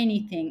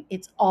 anything.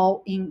 It's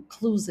all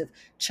inclusive.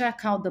 Check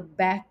out the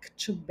Back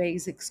to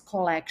Basics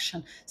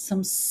collection.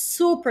 Some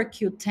super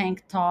cute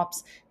tank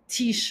tops,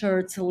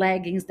 t-shirts,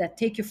 leggings that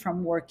take you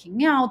from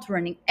working out,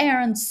 running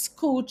errands,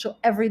 school to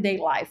everyday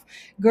life.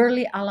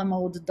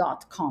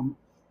 girlyalamode.com.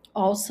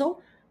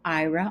 Also,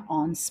 Ira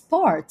on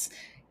Sports.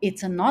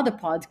 It's another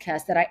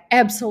podcast that I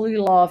absolutely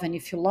love. And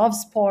if you love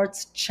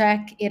sports,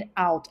 check it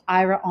out.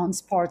 Ira on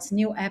Sports,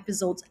 new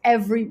episodes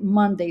every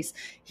Mondays.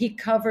 He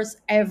covers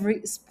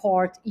every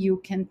sport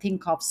you can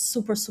think of.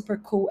 Super, super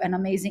cool and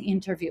amazing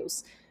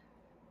interviews.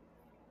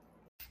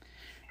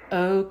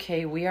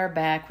 Okay, we are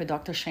back with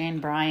Dr. Shane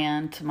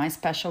Bryant, my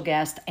special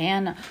guest,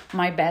 and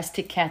my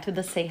bestie, Kat, with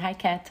the Say Hi,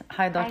 Kat.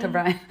 Hi, Dr.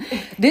 Bryant.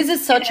 This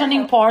is such an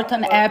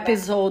important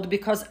episode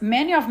because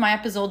many of my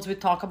episodes we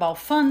talk about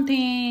fun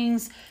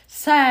things,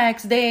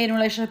 sex, dating,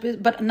 relationships,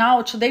 but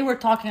now today we're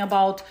talking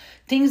about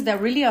things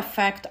that really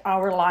affect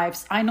our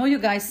lives. I know you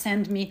guys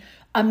send me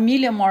a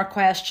million more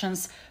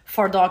questions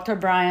for Dr.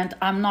 Bryant.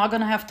 I'm not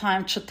going to have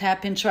time to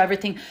tap into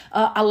everything.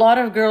 A lot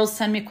of girls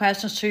send me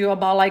questions to you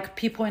about like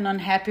people in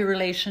unhappy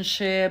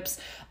relationships.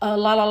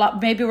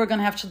 Maybe we're going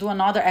to have to do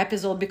another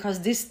episode because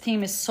this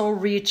theme is so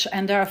rich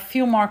and there are a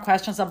few more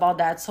questions about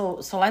that.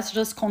 So let's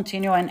just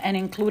continue and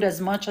include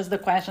as much as the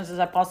questions as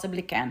I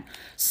possibly can.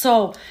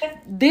 So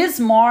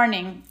this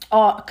morning,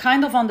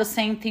 kind of on the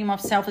same theme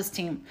of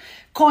self-esteem.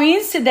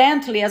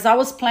 Coincidentally, as I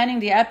was planning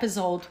the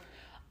episode,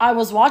 I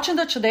was watching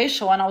the Today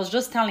Show and I was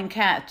just telling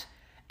Kat,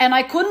 and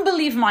I couldn't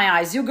believe my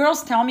eyes. You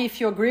girls tell me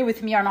if you agree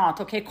with me or not,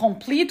 okay?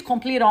 Complete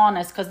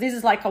honest, because this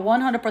is like a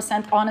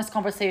 100% honest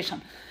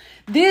conversation.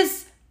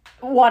 This,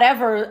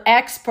 whatever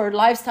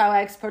lifestyle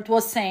expert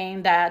was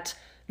saying that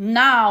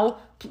now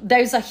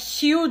there's a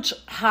huge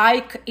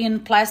hike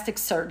in plastic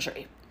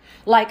surgery.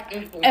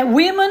 And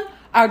women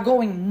are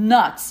going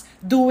nuts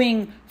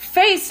doing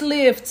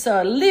facelifts,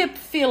 lip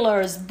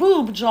fillers,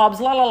 boob jobs,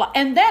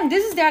 And then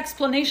this is the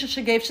explanation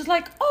she gave. She's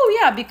like, oh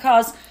yeah,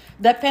 because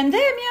the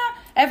pandemic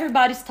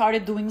everybody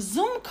started doing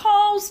Zoom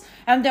calls,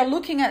 and they're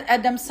looking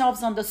at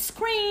themselves on the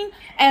screen,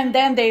 and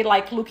then they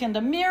like look in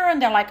the mirror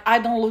and they're like, I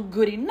don't look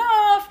good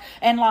enough,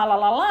 and la la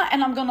la la,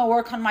 and I'm gonna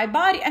work on my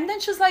body. And then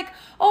she's like,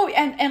 oh,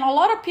 and a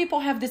lot of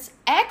people have this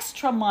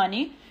extra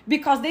money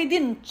because they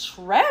didn't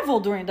travel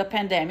during the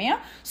pandemic,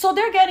 so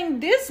they're getting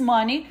this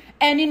money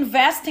and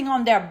investing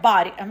on their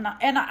body. And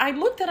I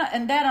looked at it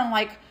and then I'm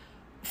like,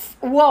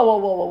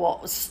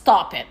 whoa,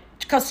 stop it.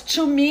 Because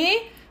to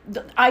me,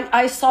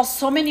 I saw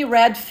so many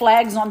red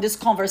flags on this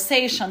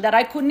conversation that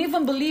I couldn't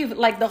even believe.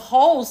 Like the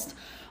host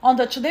on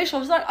the Today Show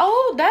was like,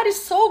 oh, that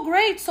is so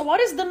great. So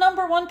what is the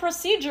number one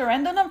procedure?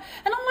 And I'm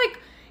like,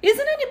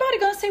 isn't anybody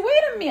going to say,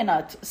 wait a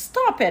minute,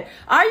 stop it.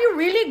 Are you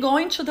really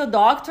going to the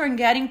doctor and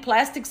getting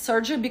plastic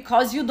surgery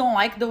because you don't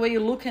like the way you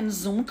look in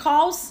Zoom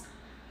calls?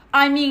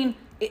 I mean,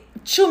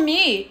 to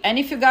me, and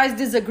if you guys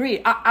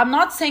disagree, I'm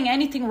not saying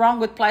anything wrong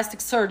with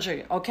plastic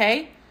surgery,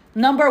 okay?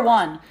 Number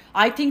one,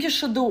 I think you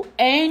should do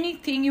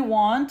anything you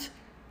want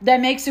that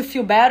makes you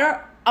feel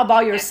better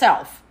about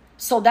yourself.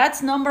 So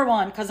that's number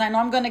one, because I know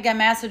I'm going to get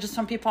messages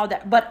from people out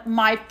there. But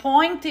my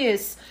point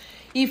is,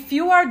 if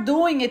you are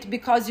doing it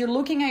because you're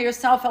looking at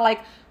yourself at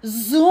like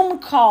Zoom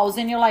calls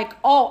and you're like,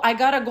 oh, I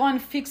got to go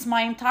and fix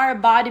my entire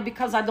body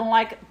because I don't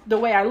like the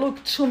way I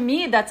look, to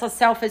me, that's a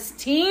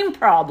self-esteem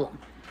problem.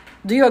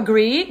 Do you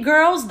agree,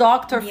 girls?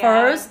 Doctor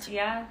first.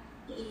 Yeah.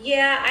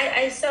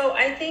 Yeah, so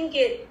I think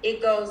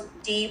it goes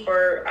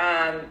deeper,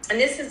 and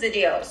this is the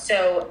deal.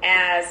 So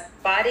as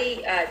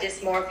body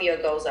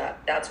dysmorphia goes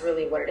up, that's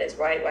really what it is,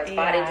 right? As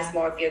body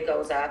dysmorphia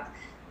goes up,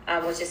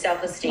 which is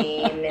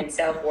self-esteem and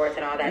self-worth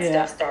and all that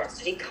stuff starts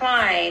to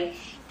decline,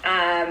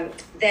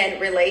 then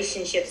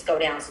relationships go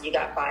down. So you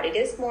got body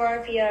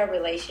dysmorphia,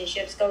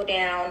 relationships go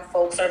down,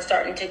 folks are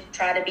starting to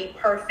try to be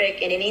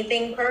perfect, and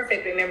anything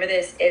perfect, remember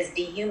this, is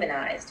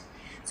dehumanized.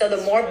 So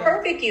the more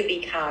perfect you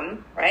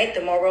become, right,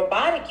 the more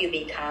robotic you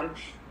become,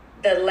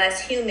 the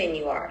less human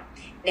you are.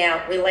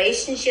 Now,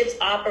 relationships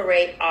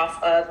operate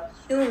off of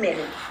human,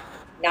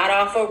 not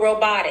off of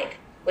robotic.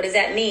 What does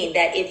that mean?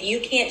 That if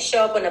you can't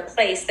show up in a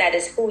place that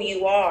is who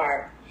you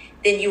are,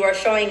 then you are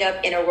showing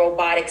up in a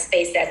robotic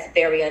space that's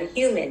very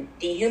unhuman,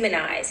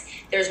 dehumanized.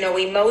 There's no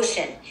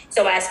emotion.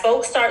 So as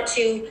folks start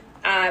to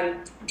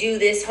do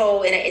this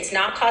whole, and it's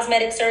not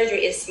cosmetic surgery,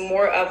 it's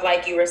more of,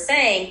 like you were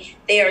saying,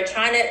 they are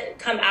trying to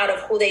come out of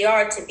who they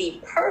are to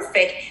be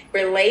perfect.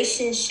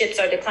 Relationships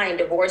are declining,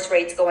 divorce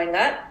rates going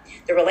up.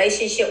 The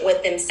relationship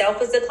with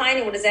themselves is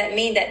declining. What does that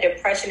mean? That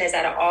depression is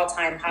at an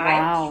all-time high.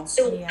 Wow.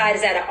 Suicide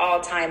is at an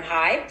all-time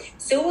high.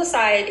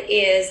 Suicide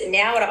is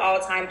now at an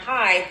all-time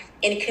high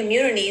in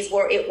communities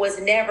where it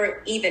was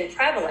never even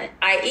prevalent,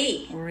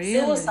 i.e. Really?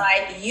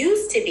 Suicide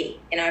used to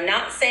be, and I'm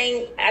not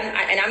saying,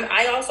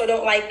 I also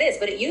don't like this,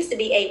 but it used to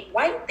be a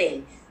white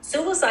thing.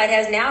 Suicide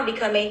has now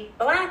become a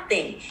black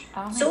thing.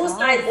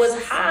 Suicide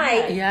was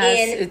high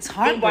in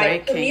the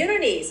white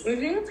communities.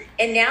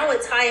 And now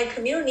it's high in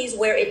communities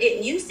where it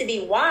didn't used to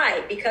be.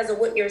 Why? Because of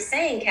what you're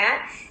saying,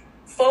 Kat.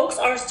 Folks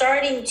are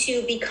starting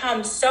to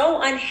become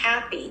so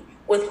unhappy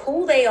with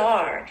who they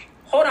are.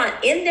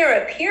 In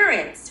their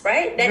appearance,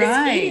 right? That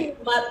is eating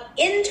them up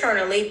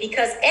internally,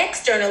 because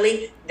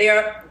externally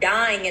they're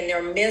dying and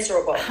they're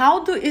miserable.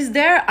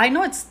 I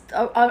know it's,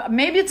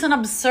 maybe it's an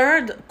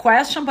absurd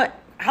question, but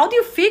how do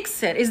you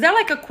fix it? Is there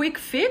like a quick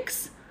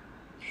fix?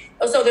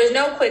 So there's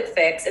no quick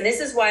fix. And this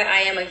is why I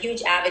am a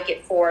huge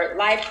advocate for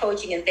life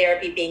coaching and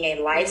therapy being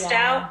a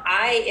lifestyle. Yeah.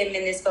 I am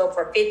in this field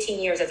for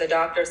 15 years as a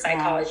doctor of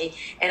psychology,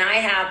 and I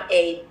have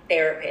a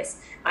therapist.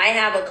 I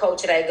have a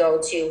coach that I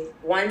go to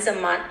once a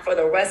month for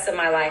the rest of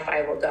my life.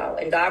 I will go.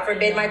 And God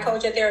forbid my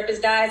coach or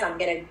therapist dies, I'm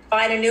going to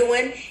find a new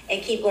one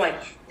and keep going.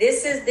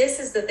 This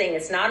is the thing.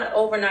 It's not an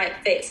overnight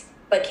fix,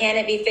 but can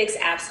it be fixed?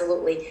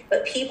 Absolutely.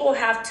 But people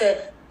have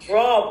to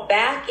draw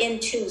back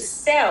into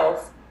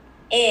self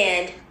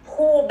and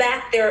pull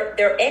back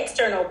their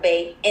external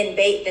bait and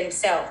bait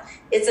themselves.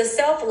 It's a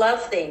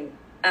self-love thing,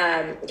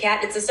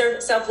 Kat. It's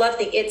a self-love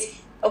thing.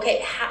 It's,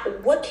 okay,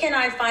 what can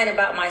I find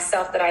about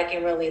myself that I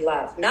can really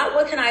love? Not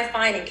what can I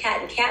find in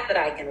Kat and Kat that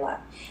I can love.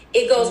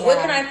 It goes, what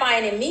can I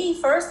find in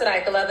me first that I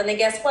can love? And then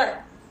guess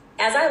what?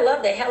 As I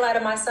love the hell out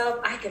of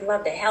myself, I can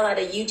love the hell out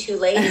of you two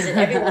ladies and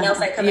everyone else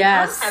I come in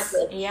contact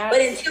with.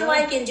 But until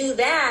I can do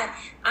that,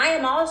 I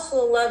am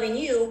also loving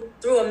you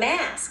through a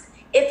mask.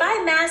 If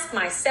I mask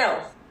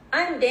myself,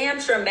 I'm damn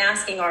sure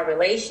masking our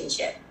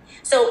relationship.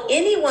 So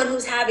anyone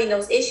who's having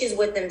those issues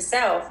with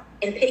themselves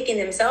and picking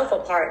themselves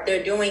apart,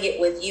 they're doing it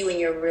with you in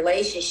your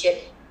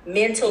relationship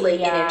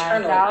mentally and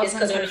internally, just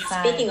because they're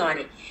not speaking on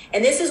it.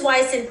 And this is why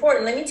it's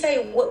important. Let me tell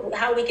you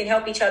how we can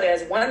help each other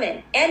as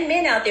women, and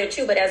men out there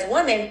too. But as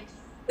women,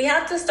 we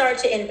have to start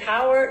to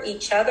empower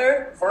each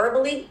other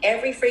verbally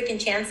every freaking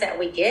chance that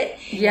we get.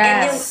 Yes.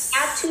 And then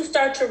we have to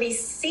start to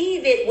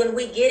receive it when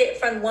we get it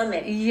from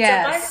women.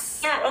 Yes.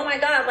 So if I, oh my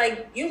God,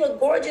 like, you look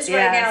gorgeous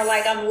right now.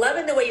 Like, I'm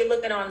loving the way you're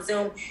looking on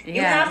Zoom.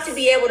 You have to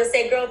be able to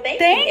say, girl, thank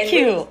you. And really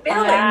feel it,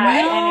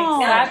 right? And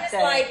not just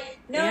like,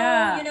 no,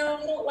 I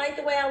don't like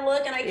the way I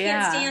look and I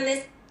can't stand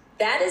this.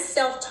 that is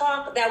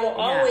self-talk that will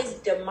always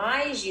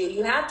demise you.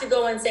 You have to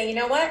go and say, you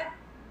know what?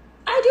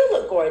 I do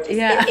look gorgeous.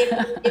 Yeah.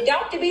 If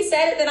Dr. B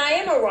said it, then I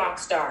am a rock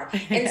star.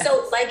 And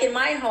so, like in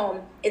my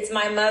home, it's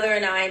my mother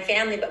and I and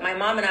family, but my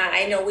mom and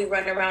I know we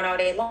run around all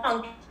day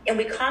long and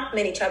we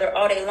compliment each other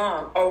all day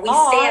long. Or we say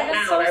it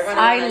loud. So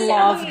I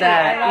love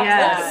that.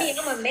 Yes. Look at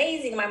me, I'm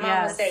amazing. My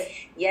mom would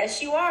say,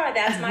 yes, you are.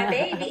 That's my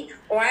baby.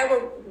 Or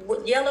I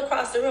would yell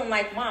across the room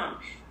like, Mom,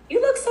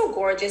 you look so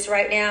gorgeous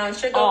right now. And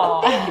she'll go,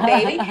 oh, thank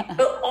you, baby.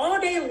 But all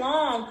day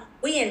long,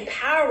 we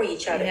empower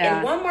each other. Yeah.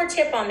 And one more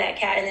tip on that,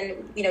 Kat, and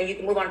then, you know, you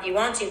can move on if you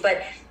want to,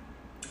 but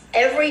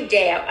every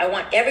day, I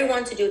want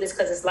everyone to do this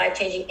because it's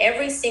life-changing.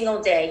 Every single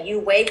day, you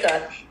wake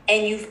up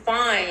and you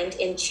find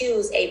and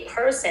choose a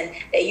person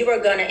that you are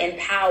going to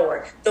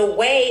empower the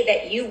way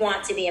that you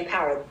want to be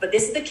empowered. But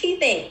this is the key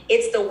thing.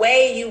 It's the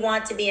way you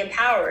want to be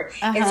empowered.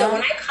 And so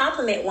when I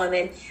compliment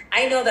women,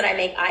 I know that I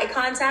make eye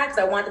contact.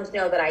 I want them to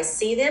know that I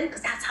see them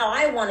because that's how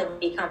I want to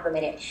be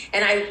complimented.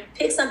 And I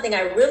pick something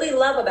I really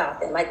love about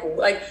them. Like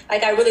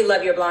I really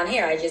love your blonde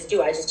hair. I just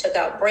do. I just took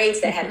out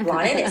braids that had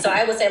blonde in it. So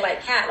I would say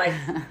like, Kat, like,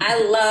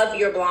 I love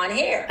your blonde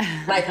hair.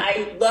 Like,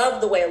 I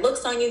love the way it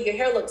looks on you. Your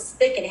hair looks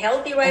thick and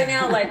healthy right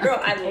now. Like, girl,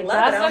 I love it.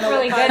 I don't know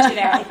really good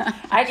today.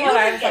 I told her,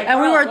 I was like, and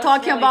we were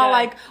talking really about good.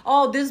 like,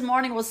 oh, this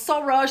morning was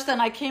so rushed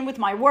and I came with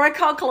my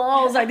workout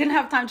clothes. I didn't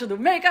have time to do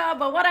makeup,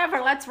 but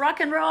whatever, let's rock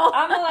and roll.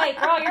 I'm like,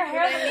 girl, your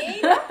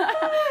hair looks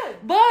good.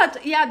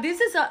 But yeah,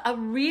 this is a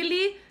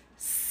really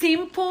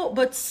simple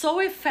but so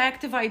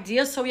effective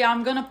idea. So yeah,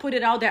 I'm gonna put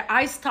it out there.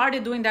 I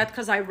started doing that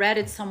because I read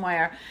it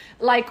somewhere.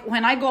 Like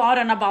when I go out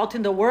and about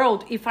in the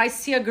world, if I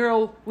see a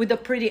girl with a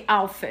pretty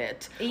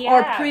outfit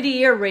or pretty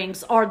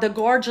earrings or the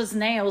gorgeous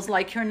nails,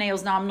 like your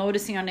nails, now I'm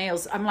noticing your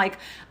nails, I'm like,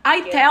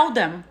 I tell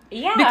them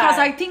because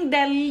I think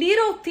that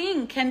little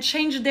thing can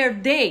change their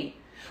day.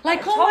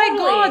 Like, oh my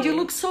God, you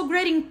look so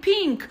great in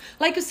pink.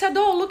 Like you said,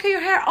 oh, look at your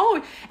hair.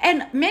 Oh,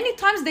 and many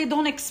times they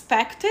don't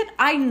expect it.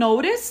 I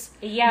notice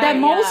that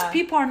most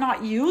people are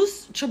not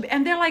used to,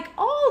 and they're like,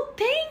 oh,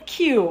 thank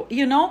you.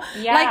 You know,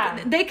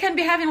 like they can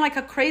be having like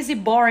a crazy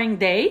boring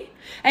day.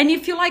 And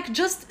if you like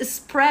just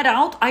spread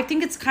out, I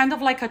think it's kind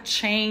of like a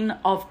chain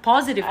of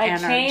positive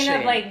energy. A chain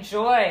of like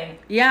joy.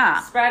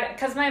 Yeah. Spread.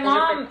 Because my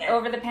mom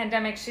over the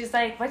pandemic, she's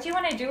like, what do you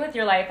want to do with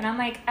your life? And I'm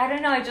like, I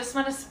don't know. I just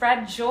want to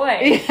spread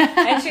joy.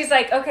 And she's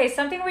like, okay,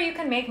 something where you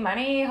can make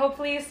money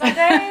hopefully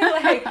someday.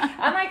 Like,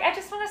 I'm like, I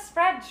just want to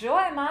spread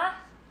joy, Ma.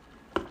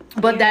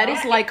 But that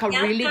is like a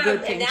really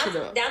good thing to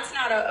do. That's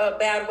not a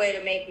bad way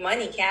to make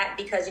money, Kat,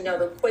 because, you know,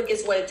 the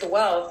quickest way to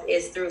wealth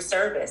is through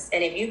service.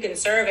 And if you can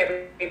serve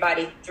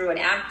everybody through an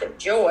act of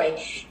joy,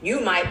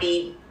 you might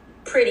be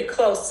pretty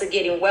close to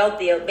getting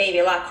wealthy, maybe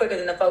a lot quicker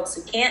than the folks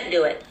who can't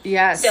do it.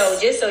 Yes. So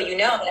just so you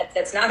know,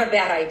 that's not a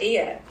bad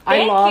idea.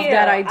 I love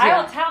that idea.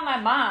 I will tell my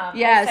mom.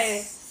 Yes. I say,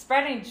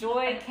 spreading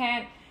joy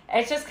can't...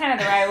 It's just kind of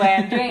the right way.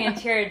 I'm doing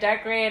interior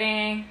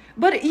decorating.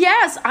 But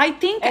yes, I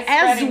think It's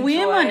as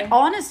women, joy.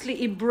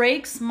 honestly, it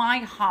breaks my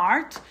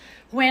heart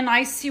when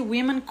I see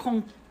women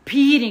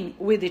competing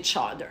with each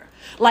other.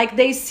 Like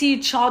they see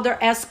each other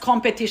as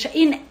competition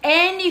in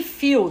any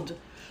field.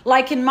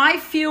 Like in my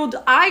field,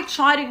 I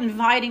tried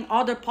inviting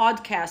other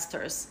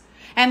podcasters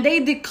and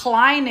they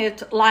decline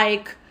it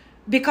like...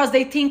 because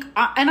they think,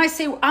 and I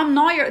say, I'm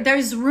not, there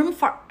is room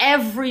for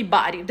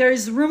everybody. There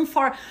is room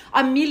for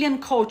a million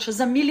coaches,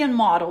 a million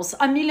models,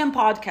 a million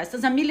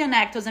podcasters, a million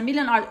actors, a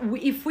million art.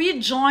 If we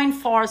join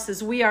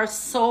forces, we are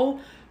so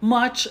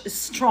much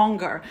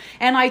stronger.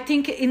 And I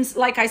think,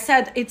 like I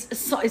said, it's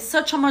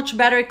such a much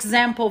better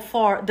example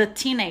for the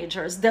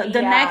teenagers,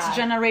 the next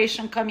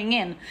generation coming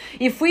in.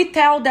 If we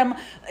tell them,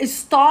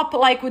 stop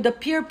like with the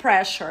peer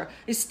pressure,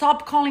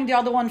 stop calling the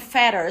other one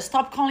fatter,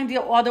 stop calling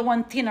the other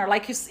one thinner.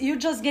 Like you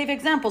just gave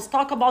examples,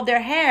 talk about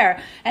their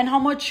hair and how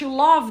much you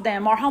love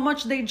them or how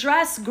much they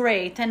dress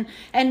great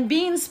and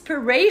be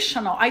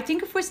inspirational. I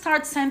think if we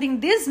start sending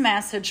this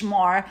message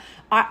more,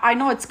 I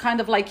know it's kind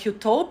of like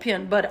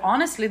utopian, but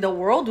honestly, the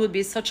world would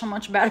be such a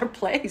much better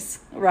place,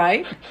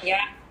 right?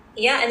 Yeah.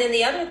 Yeah. And then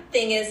the other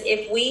thing is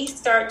if we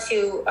start to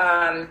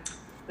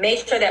make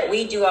sure that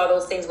we do all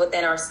those things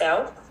within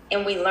ourselves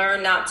and we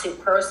learn not to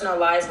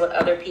personalize what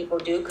other people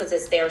do because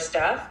it's their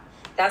stuff,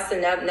 that's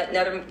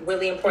another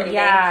really important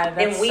thing.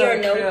 Then we are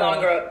no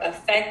longer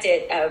affected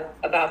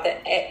about the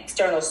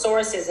external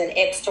sources and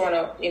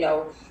external, you know,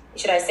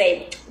 should I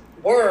say,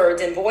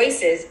 words and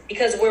voices,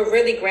 because we're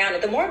really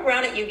grounded. The more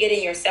grounded you get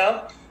in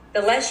yourself,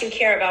 the less you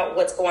care about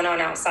what's going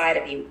on outside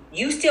of you.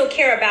 You still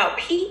care about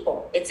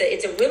people. It's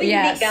a really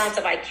unique balance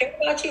of I care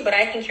about you, but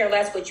I can care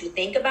less what you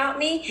think about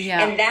me.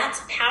 Yeah. And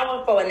that's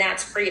powerful and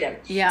that's freedom.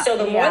 Yeah. So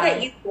the more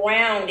that you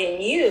ground in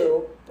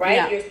you,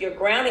 right? You're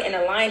grounded and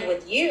aligned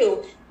with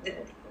you,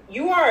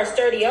 you are a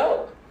sturdy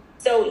oak.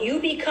 So you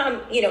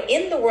become, you know,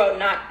 in the world,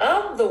 not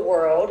of the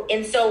world.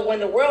 And so when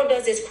the world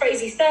does this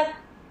crazy stuff,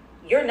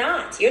 you're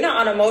not. You're not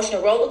on an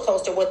emotional roller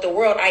coaster with the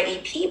world, i.e.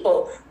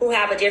 people who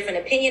have a different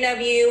opinion of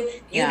you.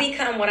 You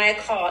become what I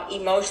call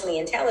emotionally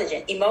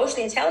intelligent.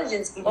 Emotional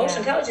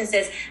intelligence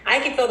says, I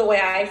can feel the way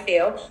I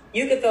feel.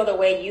 You can feel the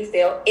way you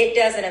feel. It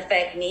doesn't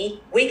affect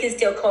me. We can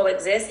still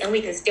coexist, and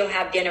we can still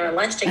have dinner and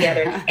lunch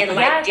together and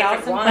like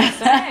different wines.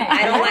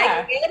 I don't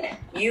like red.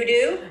 You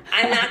do.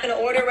 I'm not going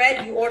to order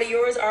red. You order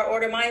yours, I'll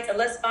order mine. So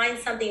let's find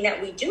something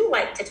that we do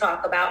like to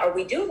talk about, or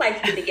we do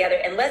like to do together,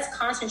 and let's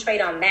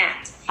concentrate on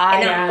that.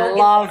 I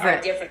love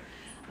it.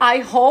 I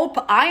hope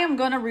I am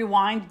going to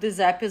rewind this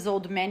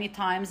episode many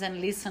times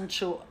and listen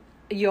to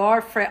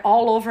your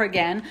all over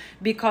again,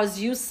 because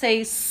you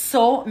say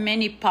so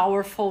many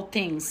powerful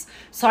things.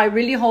 So I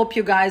really hope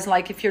you guys,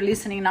 like, if you're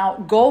listening now,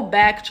 go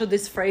back to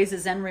these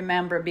phrases and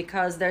remember,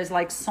 because there's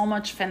like so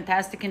much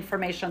fantastic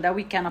information that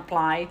we can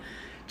apply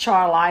to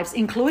our lives,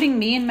 including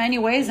me in many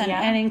ways,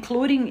 and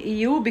including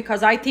you,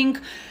 because I think,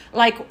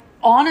 like,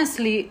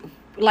 honestly,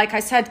 like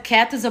I said,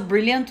 Kat is a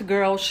brilliant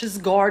girl. She's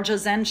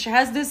gorgeous, and she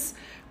has this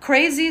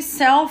crazy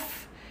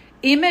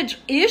self-image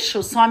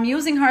issue. So I'm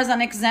using her as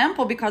an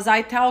example, because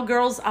I tell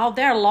girls out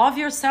there, love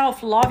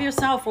yourself, love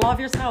yourself, love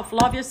yourself,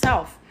 love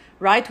yourself,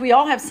 right? We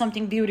all have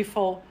something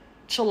beautiful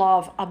to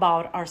love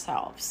about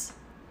ourselves.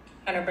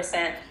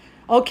 100%.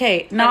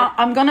 Okay, now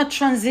I'm going to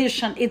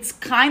transition. It's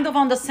kind of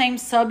on the same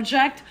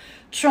subject,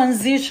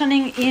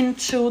 transitioning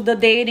into the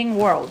dating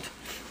world.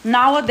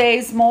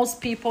 Nowadays,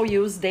 most people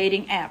use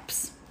dating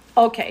apps.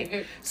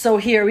 Okay, so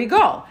here we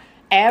go.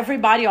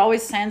 Everybody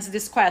always sends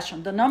this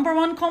question. The number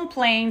one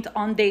complaint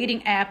on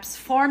dating apps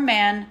for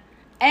men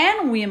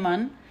and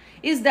women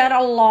is that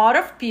a lot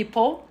of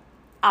people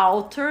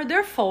alter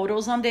their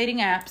photos on dating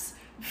apps,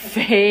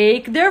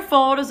 fake their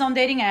photos on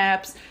dating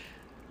apps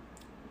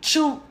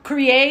to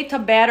create a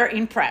better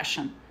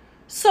impression.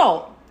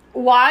 So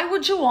why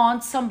would you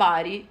want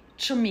somebody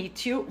to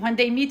meet you? When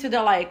they meet you,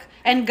 they're like,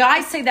 and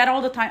guys say that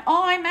all the time,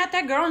 oh, I met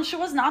that girl and she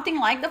was nothing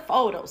like the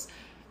photos.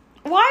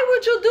 Why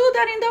would you do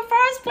that in the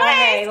first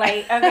place?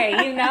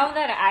 Okay, you know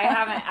that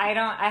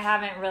I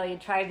haven't really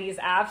tried these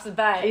apps,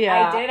 but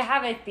I did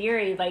have a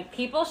theory. Like,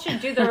 people should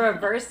do the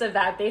reverse of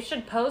that. They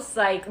should post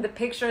like the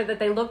picture that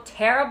they look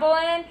terrible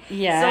in.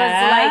 Yeah. So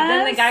it's like,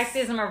 then the guy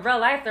sees them in real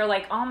life. They're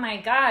like, oh my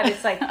God.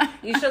 It's like,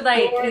 you should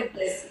like,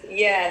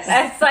 yes.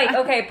 That's like,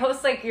 okay,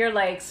 post like your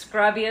like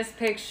scrubbiest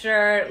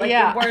picture, like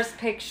your worst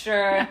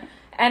picture.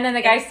 And then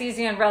the guy sees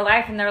you in real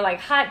life and they're like,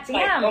 hot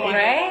damn,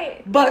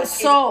 right? But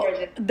so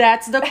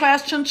that's the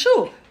question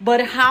too.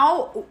 But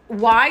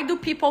why do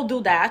people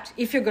do that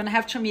if you're going to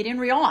have to meet in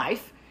real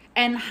life?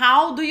 And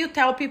how do you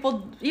tell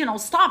people,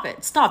 stop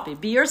it,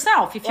 be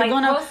yourself. If you're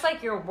going to post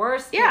like your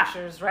worst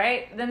pictures,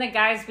 right? Then the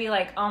guys be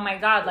like, oh my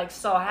God, like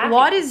so happy.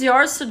 What is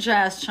your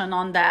suggestion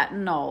on that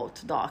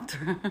note,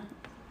 doctor?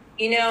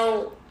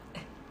 This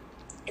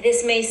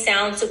may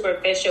sound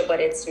superficial, but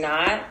it's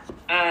not.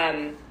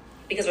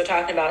 Because we're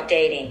talking about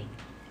dating.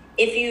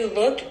 If you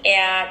look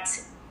at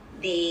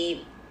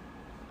the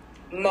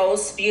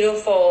most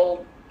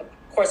beautiful, of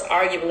course,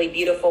 arguably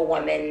beautiful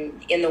women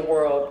in the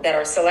world that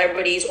are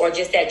celebrities or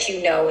just that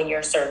in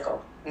your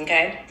circle,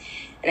 okay?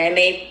 And I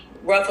may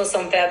ruffle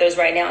some feathers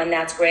right now, and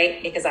that's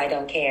great because I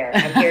don't care.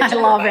 I'm here to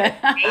love it.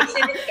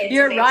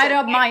 You're right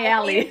up my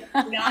alley.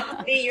 Not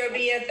to be your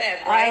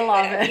BFF, right? I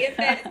love it.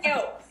 BFF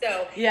help.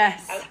 So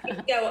yes.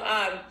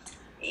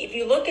 If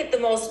you look at the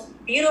most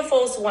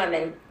beautiful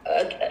women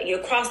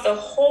across the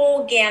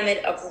whole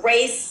gamut of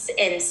race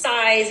and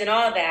size and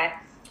all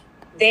that,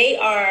 they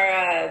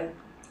are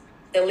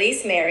the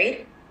least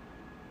married.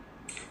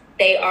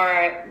 They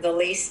are the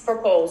least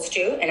proposed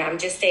to, and I'm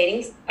just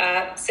stating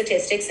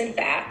statistics and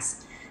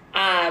facts.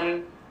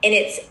 And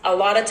it's a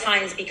lot of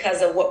times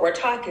because of what we're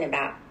talking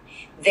about.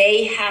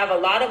 They have a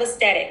lot of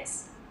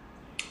aesthetics,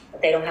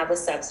 but they don't have a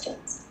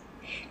substance.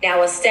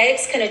 Now,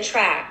 aesthetics can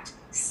attract,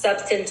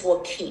 substance will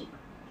keep.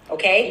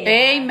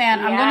 Okay. Amen.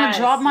 I'm gonna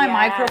drop my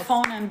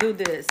microphone and do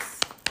this.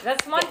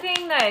 That's one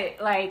thing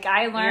that, like,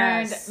 I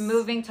learned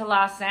moving to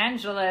Los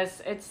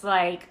Angeles. It's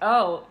like,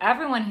 oh,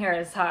 everyone here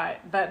is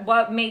hot, but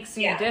what makes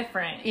you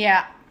different?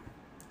 Yeah.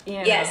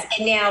 Yes.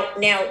 And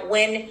now,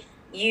 when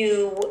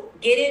you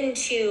get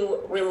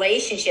into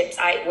relationships,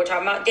 we're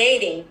talking about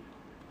dating.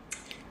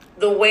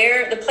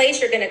 The place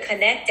you're going to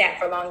connect at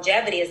for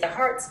longevity is the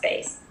heart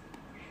space.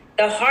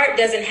 The heart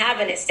doesn't have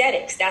an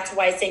aesthetics. That's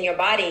why it's in your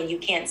body and you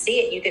can't see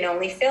it. You can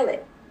only feel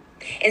it.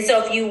 And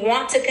so if you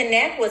want to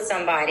connect with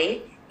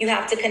somebody, you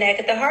have to connect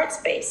at the heart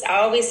space. I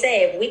always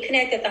say, if we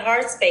connect at the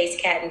heart space,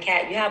 Kat and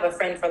Kat, you have a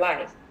friend for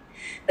life.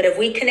 But if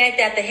we connect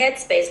at the head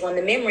space, when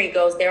the memory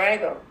goes, there I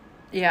go.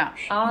 Yeah.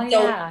 Oh,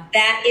 so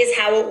that is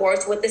how it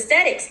works with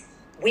aesthetics.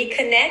 We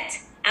connect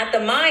at the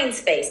mind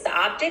space, the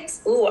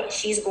optics. Ooh,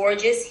 she's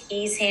gorgeous.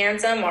 He's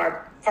handsome.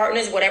 Our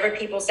partners, whatever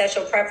people's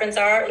sexual preference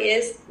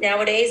is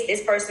nowadays,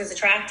 this person's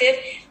attractive.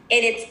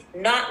 And it's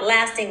not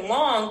lasting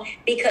long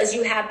because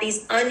you have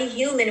these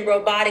unhuman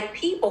robotic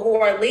people who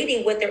are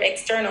leading with their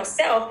external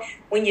self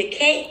when you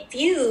can't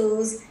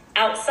fuse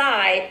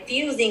outside,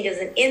 fusing is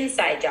an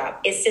inside job.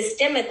 It's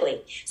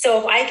systemically. So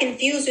if I can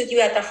fuse with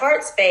you at the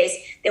heart space,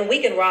 then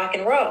we can rock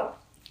and roll.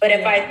 But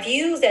if I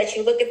fuse that,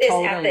 you look at this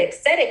at the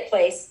aesthetic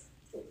place,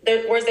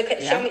 where's the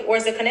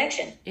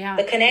connection? Yeah.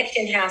 The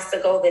connection has to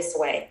go this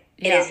way.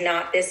 It is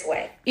not this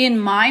way. In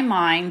my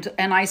mind,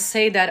 and I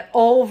say that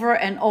over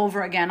and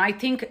over again, I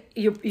think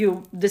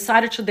you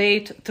decided to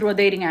date through a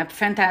dating app.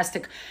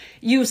 Fantastic.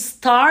 You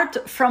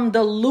start from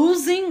the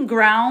losing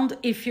ground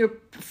if you're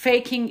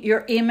faking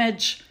your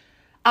image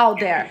out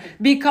there,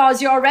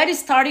 because you're already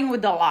starting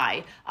with the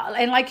lie.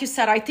 And like you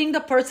said, I think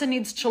the person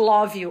needs to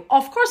love you,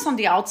 of course, on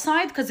the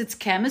outside, because it's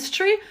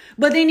chemistry,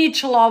 but they need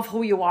to love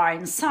who you are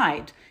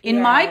inside. In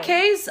my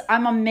case,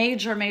 I'm a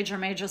major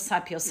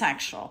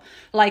sapiosexual.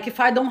 Like, if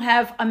I don't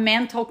have a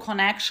mental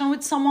connection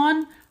with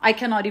someone, I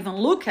cannot even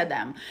look at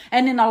them.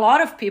 And in a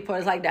lot of people,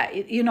 it's like that.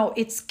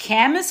 It's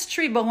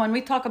chemistry, but when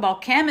we talk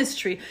about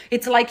chemistry,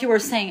 it's like you were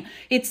saying,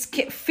 it's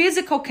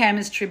physical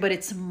chemistry, but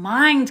it's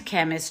mind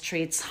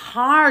chemistry, it's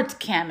heart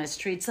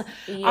chemistry, it's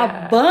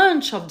a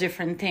bunch of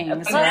different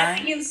things. I'm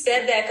glad you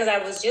said that, because I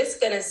was just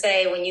going to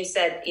say, when you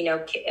said,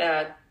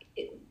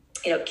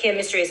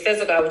 chemistry is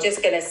physical, I was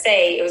just going to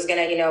say, it was going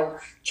to,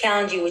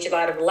 challenge you with a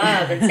lot of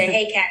love and say,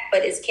 hey, Kat,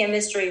 but is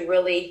chemistry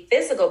really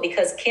physical?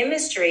 Because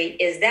chemistry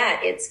is that.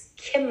 It's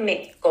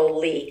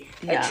chemically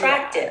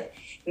attractive,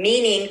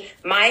 meaning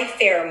my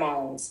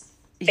pheromones.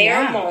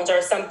 Pheromones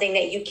are something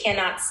that you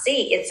cannot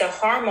see. It's a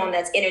hormone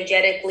that's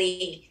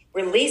energetically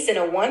released in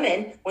a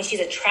woman when she's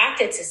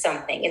attracted to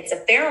something. It's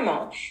a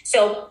pheromone.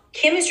 So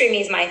chemistry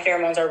means my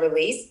pheromones are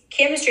released.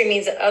 Chemistry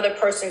means the other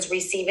person's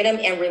receiving them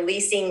and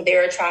releasing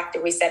their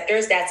attractive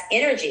receptors. That's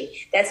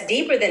energy. That's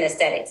deeper than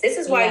aesthetics. This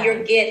is why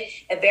you get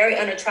a very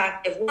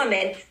unattractive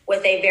woman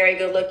with a very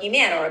good looking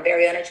man, or a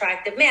very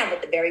unattractive man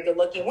with a very good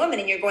looking woman.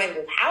 And you're going,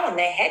 well, how in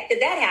the heck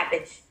did that happen?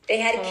 They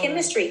had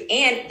chemistry,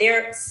 and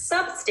their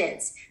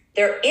substance,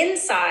 their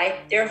inside,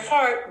 their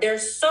heart, their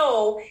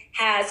soul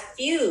has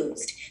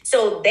fused.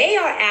 So they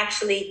are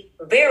actually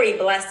very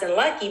blessed and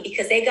lucky,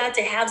 because they got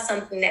to have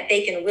something that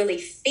they can really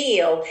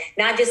feel,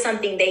 not just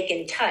something they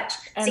can touch.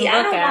 See,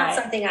 I don't want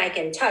something I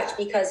can touch,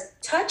 because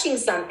touching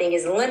something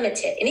is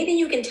limited. Anything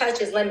you can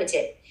touch is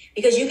limited,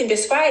 because you can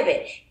describe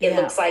it. It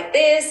looks like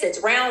this, it's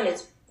round,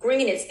 it's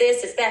green, it's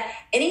this, it's that.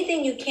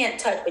 Anything you can't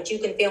touch, but you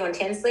can feel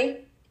intensely,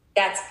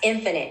 that's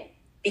infinite.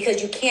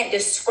 Because you can't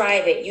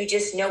describe it. You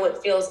just know it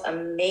feels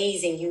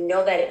amazing. You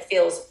know that it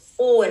feels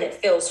full and it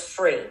feels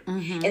free.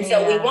 And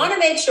so we want to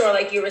make sure,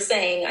 like you were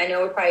saying, I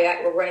know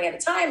we're running out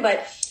of time,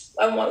 but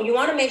you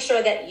want to make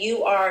sure that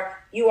you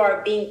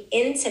are being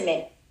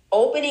intimate,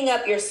 opening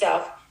up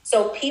yourself,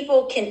 so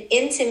people can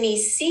intimately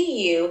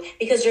see you,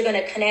 because you're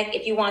going to connect.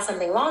 If you want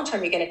something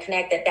long-term, you're going to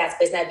connect at that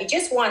space. Now, if you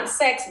just want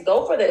sex,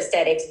 go for the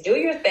aesthetics, do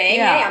your thing.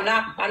 Hey, I'm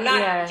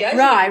not judging.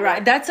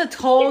 Right. That's a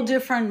whole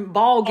different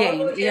ball game.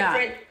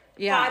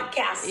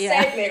 Podcast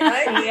segment,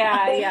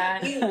 right?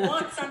 You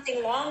want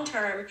something long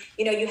term,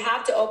 you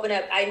have to open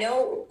up. I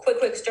know,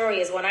 quick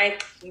story is when I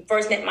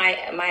first met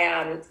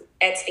my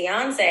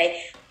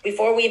ex-fiance,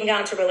 before we even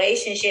got into a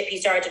relationship, he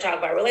started to talk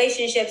about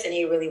relationships, and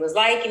he really was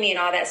liking me and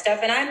all that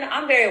stuff. And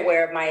I'm very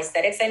aware of my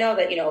aesthetics. I know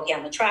that, okay,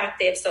 I'm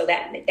attractive, so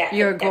that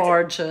you're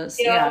gorgeous.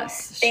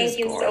 Yes. Thank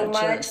you so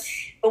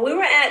much. But we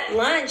were at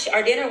lunch,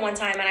 our dinner one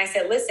time, and I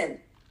said, listen,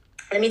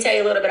 let me tell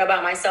you a little bit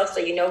about myself so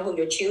you know who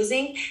you're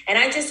choosing. And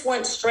I just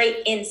went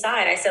straight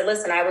inside. I said,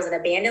 listen, I was an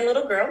abandoned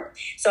little girl,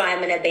 so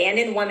I'm an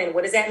abandoned woman.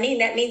 What does that mean?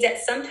 That means that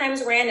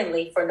sometimes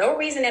randomly, for no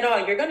reason at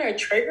all, you're going to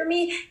trigger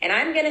me, and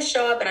I'm going to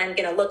show up and I'm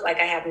going to look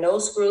like I have no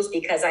screws,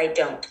 because I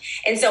don't.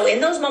 And so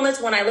in those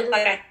moments when I look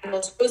like I have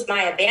no screws,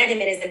 my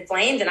abandonment is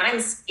inflamed, and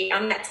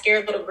I'm that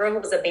scared little girl who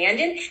was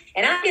abandoned.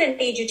 And I'm going to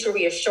need you to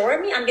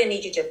reassure me. I'm going to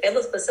need you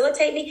to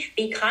facilitate me,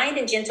 be kind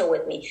and gentle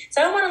with me.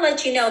 So I want to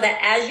let you know that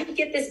as you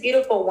get this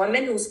beautiful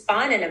woman who's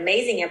fun and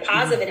amazing and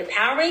positive and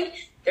empowering,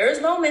 there's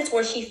moments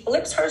where she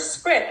flips her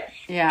script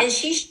and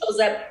she shows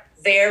up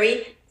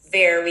very,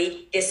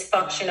 very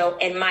dysfunctional.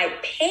 And my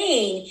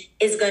pain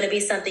is going to be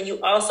something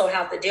you also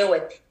have to deal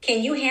with.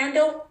 Can you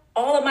handle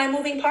all of my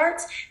moving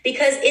parts?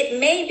 Because it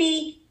may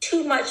be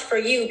too much for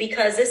you,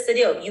 because this is the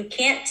deal. You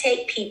can't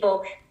take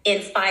people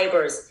in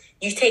fibers.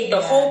 You take the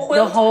whole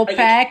quilt, the whole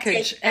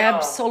package.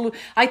 Absolutely.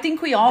 I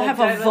think we all have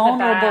a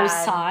vulnerable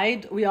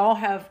side. We all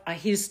have a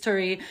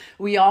history.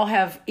 We all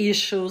have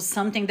issues,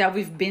 something that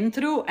we've been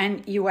through.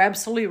 And you're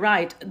absolutely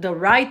right. The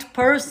right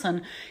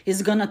person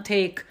is going to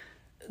take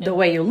the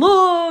way you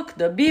look,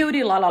 the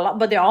beauty,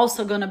 but they're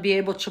also going to be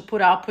able to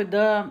put up with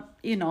the,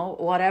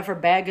 whatever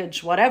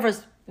baggage,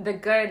 whatever's the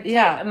good.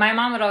 My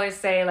mom would always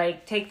say,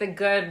 like, take the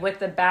good with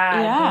the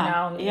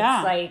bad,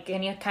 It's like,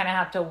 and you kind of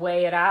have to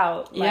weigh it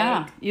out.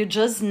 You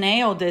just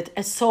nailed it.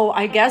 So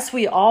I guess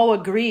we all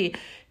agree,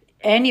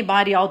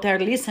 anybody out there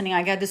listening,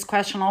 I get this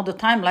question all the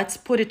time. Let's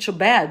put it to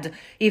bed.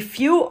 If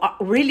you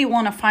really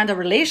want to find a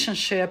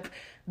relationship,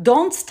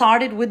 don't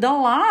start it with a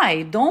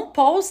lie. Don't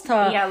post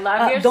love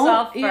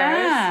yourself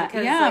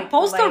first.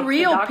 Post a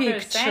real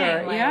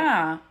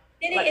picture.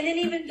 And it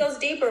even goes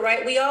deeper,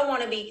 right? We all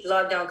want to be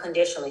loved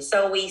unconditionally.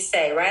 So we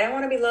say, right? I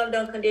want to be loved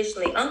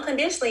unconditionally.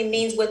 Unconditionally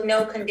means with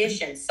no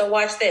conditions. So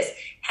watch this.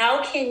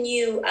 How can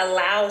you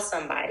allow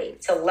somebody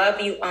to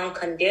love you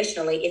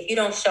unconditionally if you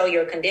don't show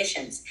your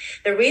conditions?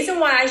 The reason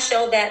why I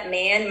showed that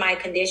man my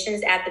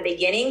conditions at the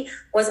beginning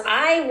was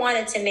I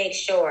wanted to make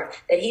sure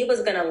that he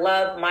was going to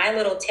love my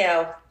little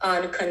tail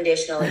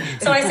unconditionally.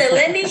 So I said,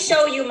 let me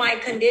show you my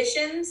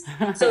conditions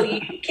so you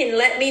can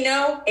let me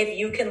know if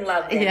you can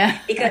love them. Yeah.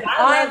 Because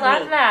I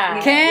love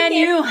that. Can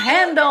you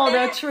handle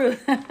the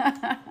truth?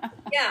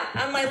 Yeah,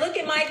 I'm like, look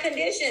at my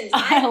conditions.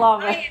 I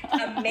love it.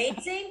 I am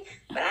amazing,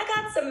 but I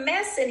got some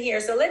mess in here.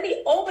 So let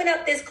me open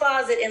up this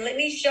closet and let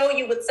me show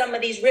you what some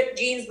of these ripped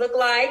jeans look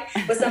like,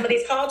 what some of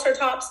these halter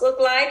tops look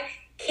like.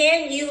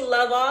 Can you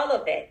love all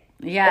of it?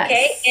 Yes.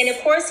 Okay. And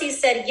of course he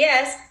said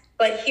yes,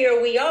 but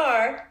here we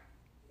are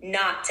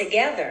not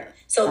together.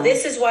 So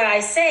this is why I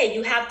say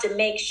you have to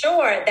make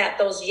sure that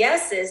those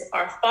yeses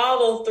are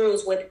follow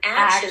throughs with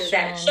actions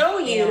that show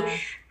you,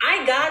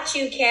 I got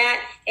you, Kat.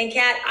 And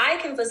Kat, I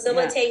can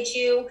facilitate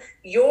you.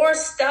 Your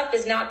stuff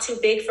is not too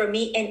big for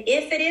me. And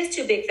if it is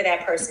too big for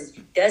that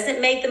person, doesn't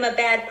make them a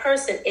bad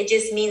person. It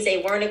just means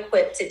they weren't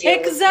equipped to deal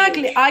with you.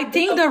 Exactly. I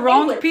think the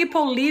wrong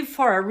people live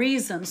for a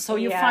reason. So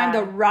you find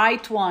the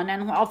right one.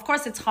 And of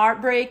course, it's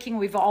heartbreaking.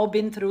 We've all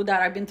been through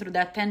that. I've been through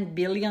that 10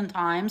 billion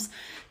times.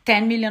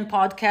 10 million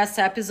podcast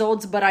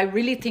episodes, but I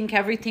really think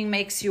everything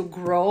makes you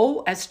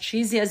grow, as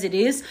cheesy as it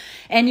is,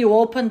 and you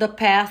open the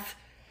path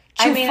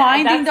to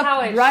finding the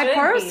right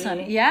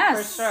person.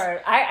 Yes, for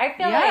sure. I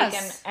feel like,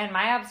 and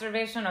my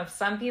observation of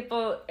some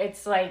people,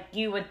 it's like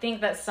you would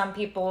think that some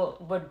people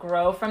would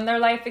grow from their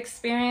life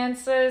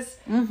experiences,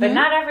 but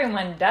not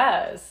everyone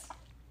does.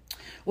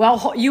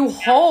 Well, you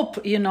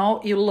hope, you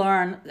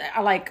learn.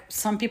 Like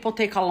some people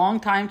take a long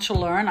time to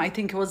learn. I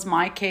think it was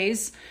my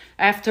case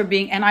after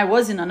and I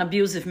was in an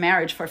abusive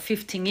marriage for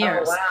 15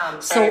 years. Oh, wow.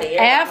 So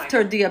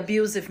after the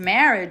abusive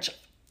marriage,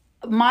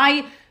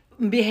 my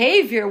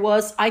behavior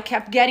was I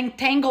kept getting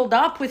tangled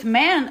up with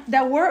men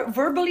that were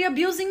verbally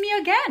abusing me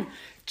again,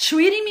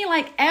 treating me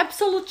like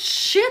absolute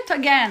shit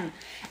again.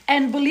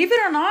 And believe it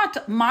or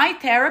not, my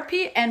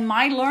therapy and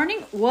my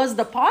learning was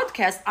the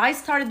podcast. I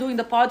started doing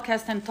the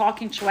podcast and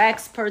talking to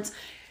experts,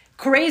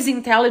 crazy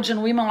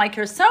intelligent women like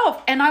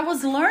yourself, and I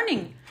was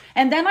learning.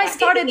 And then I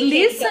started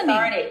listening.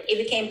 It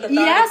became cathartic.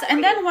 Yes,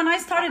 and then when I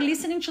started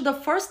listening to the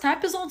first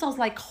episodes, I was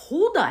like,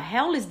 who the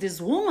hell is this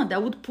woman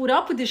that would put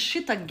up with this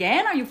shit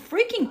again? Are you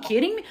freaking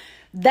kidding me?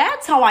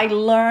 That's how I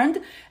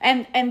learned.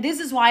 And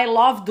this is why I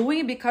love doing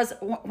it, because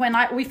when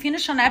we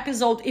finish an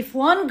episode, if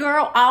one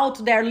girl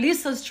out there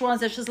listens to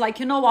us and she's like,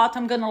 you know what,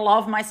 I'm going to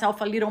love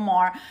myself a little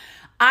more.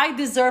 I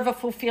deserve a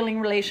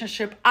fulfilling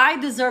relationship. I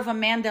deserve a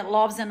man that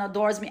loves and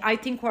adores me. I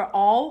think we're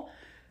all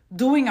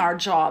doing our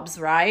jobs,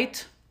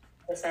 right?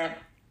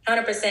 100%.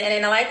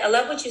 And I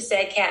love what you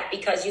said, Kat,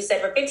 because you said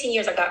for 15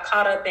 years I got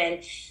caught up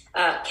in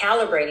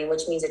calibrating,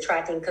 which means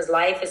attracting, because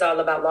life is all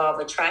about law of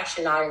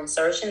attraction, not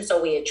insertion.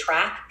 So we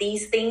attract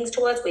these things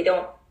to us. We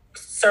don't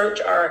search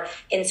or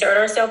insert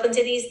ourselves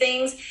into these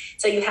things.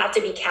 So you have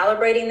to be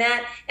calibrating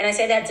that. And I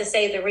say that to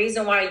say the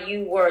reason why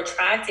you were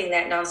attracting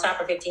that nonstop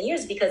for 15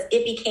 years is because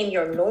it became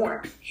your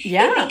norm.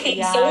 It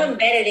became so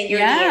embedded in your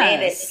DNA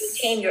that it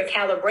became your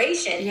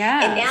calibration.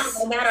 And now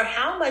no matter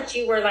how much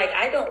you were like,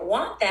 I don't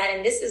want that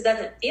and this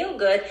doesn't feel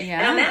good,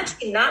 and I'm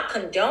actually not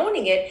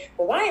condoning it,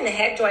 but why in the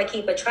heck do I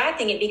keep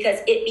attracting it? Because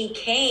it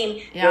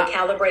became your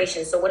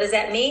calibration. So what does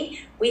that mean?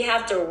 We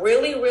have to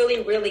really,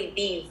 really, really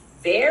be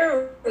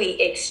very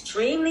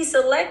extremely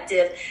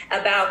selective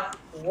about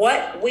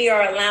what we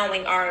are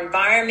allowing our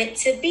environment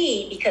to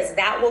be, because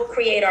that will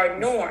create our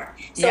norm.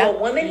 So a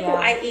woman who,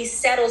 i.e.,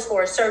 settles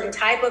for a certain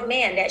type of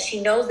man that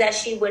she knows that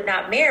she would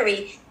not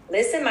marry,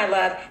 listen, my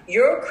love,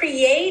 you're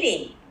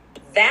creating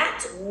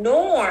that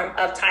norm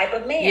of type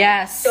of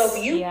man. So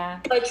if you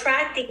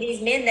attracting these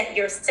men that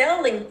you're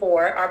settling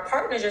for, our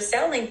partners are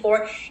settling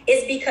for,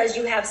 is because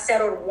you have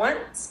settled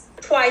once,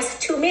 twice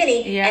too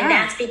many, and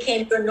that's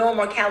became your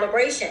normal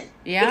calibration.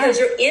 Because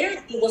your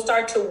energy will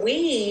start to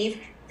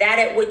weave that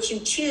at which you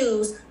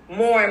choose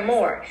more and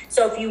more.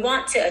 So if you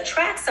want to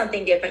attract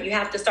something different, you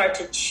have to start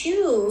to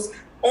choose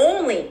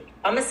only,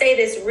 I'm going to say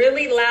this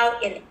really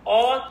loud in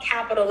all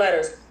capital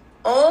letters,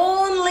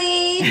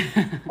 only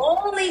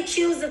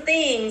choose the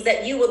things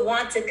that you would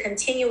want to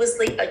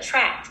continuously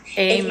attract.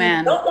 Amen.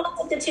 If you don't want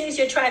to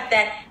continuously attract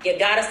that, you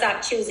got to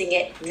stop choosing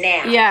it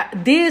now.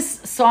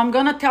 So I'm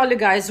going to tell you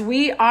guys,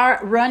 we are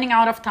running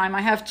out of time.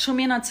 I have 2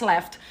 minutes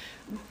left.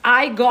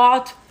 I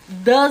got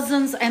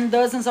dozens and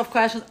dozens of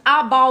questions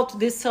about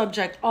this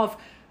subject of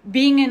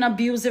being in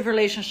abusive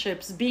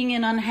relationships, being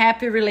in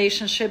unhappy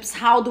relationships.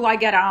 How do I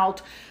get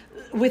out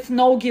with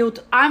no guilt?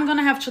 I'm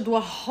gonna have to do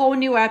a whole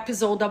new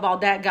episode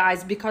about that,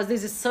 guys, because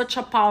this is such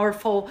a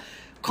powerful,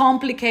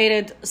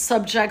 complicated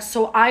subject.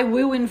 So I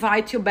will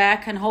invite you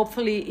back, and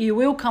hopefully you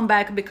will come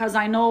back, because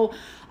I know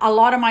a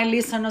lot of my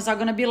listeners are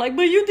going to be like,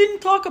 but you didn't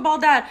talk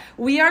about that.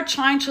 We are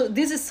trying to,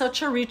 this is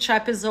such a rich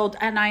episode,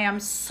 and I am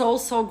so,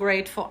 so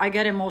grateful. I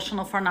get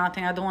emotional for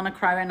nothing. I don't want to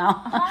cry right now.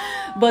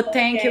 But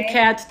thank you,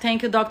 Kat.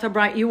 Thank you, Dr.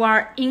 Brian. You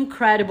are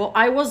incredible.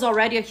 I was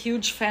already a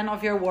huge fan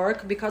of your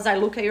work because I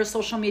look at your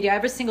social media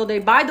every single day.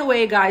 By the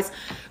way, guys,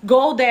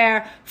 go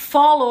there,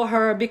 follow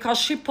her, because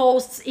she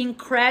posts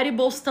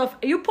incredible stuff.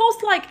 You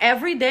post like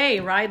every day,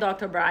 right,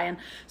 Dr. Brian?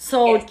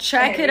 So Yes,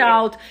 check it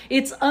out.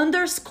 It's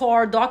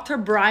 _ Dr.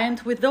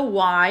 Bryant with the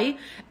Y.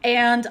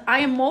 And I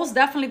am most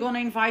definitely going to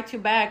invite you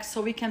back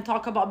so we can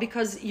talk about,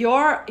 because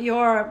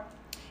your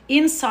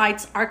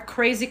insights are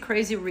crazy,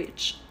 crazy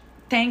rich.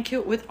 Thank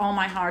you with all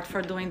my heart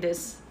for doing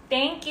this.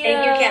 Thank you.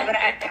 Thank you,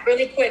 Kat. But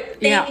really quick,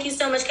 thank Yeah. you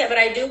so much, Kat. But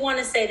I do want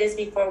to say this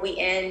before we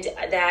end,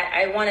 that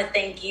I want to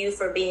thank you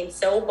for being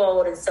so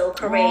bold and so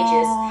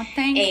courageous, Aw,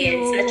 thank and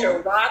you. such a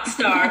rock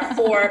star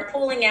for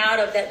pulling out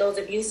of those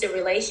abusive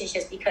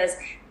relationships, because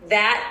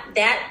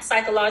that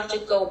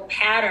psychological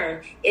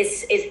pattern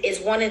is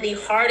one of the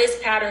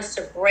hardest patterns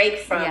to break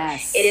from.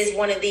 Yes. It is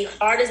one of the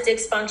hardest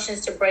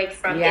dysfunctions to break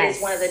from. Yes. It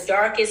is one of the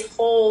darkest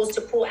holes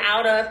to pull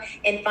out of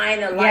and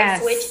find the light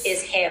Yes. switch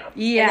is hell.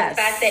 Yes. And the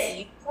fact that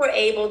you were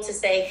able to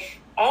say,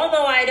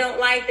 although I don't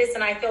like this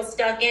and I feel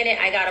stuck in it,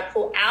 I got to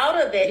pull out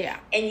of it. Yeah.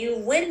 And you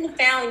went and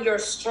found your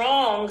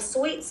strong,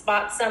 sweet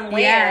spot somewhere,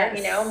 Yes.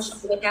 you know,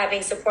 with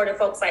having supportive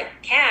folks like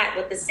Kat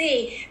with the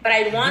C. But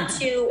I want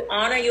to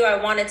honor you.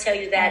 I want to tell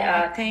you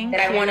that, thank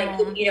that I want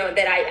you. to, you know,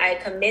 that I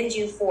commend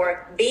you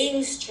for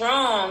being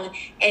strong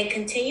and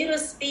continue to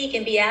speak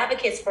and be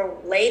advocates for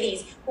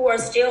ladies who are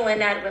still in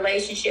that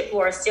relationship, who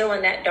are still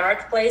in that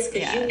dark place,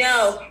 because you Yes.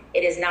 know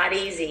it is not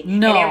easy.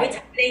 No. And every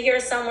time they hear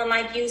someone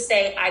like you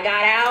say, I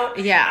got out,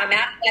 Yeah. I'm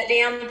out of that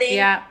damn thing,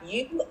 Yeah.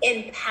 you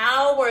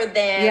empower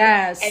them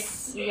Yes.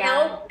 and you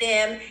help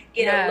them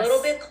get Yes. a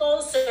little bit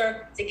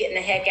closer to getting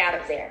the heck out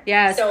of there.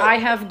 Yes, I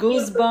have thank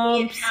you for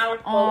being goosebumps.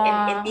 powerful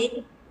and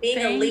being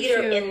a Thank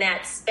leader you. in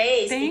that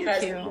space, Thank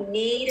because you. we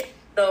need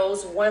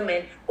those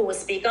women who will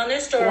speak on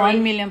their story,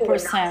 1,000,000%. who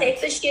will not take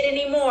the shit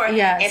anymore,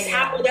 Yes.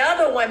 empower the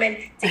other women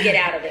to get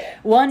out of there.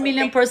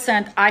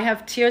 1,000,000%. I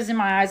have tears in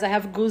my eyes. I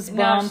have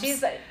goosebumps. No,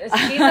 she's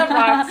a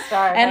rock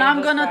star. And Don't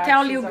I'm gonna distract.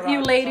 tell She's you, a you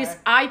rock ladies,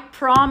 star. I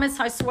promise,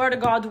 I swear to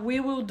God,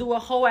 we will do a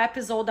whole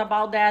episode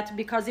about that,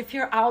 because if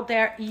you're out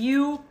there,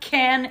 you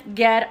can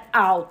get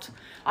out.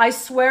 I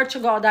swear to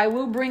God, I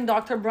will bring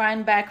Dr.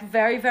 Brian back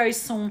very, very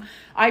soon.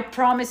 I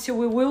promise you,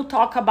 we will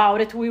talk about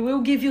it. We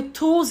will give you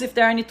tools if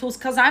there are any tools,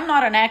 because I'm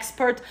not an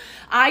expert.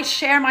 I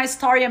share my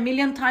story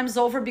 1,000,000 times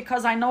over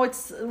because I know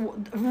it's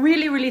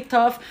really, really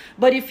tough.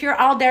 But if you're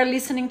out there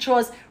listening to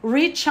us,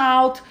 reach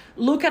out,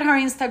 look at her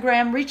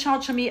Instagram, reach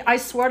out to me. I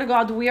swear to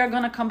God, we are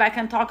going to come back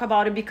and talk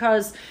about it,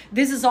 because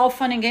this is all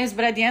fun and games.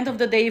 But at the end of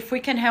the day, if we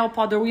can help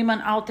other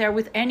women out there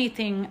with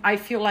anything, I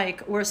feel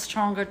like we're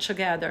stronger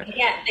together.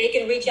 Yeah, they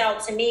can reach out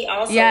to me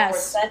also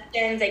Yes. for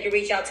sessions. They can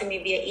reach out to me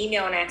via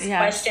email and ask Yes.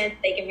 questions.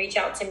 They can reach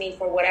out to me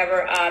for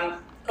whatever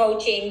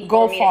coaching.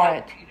 Go me to for help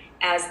it.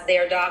 as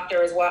their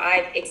doctor as well.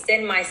 I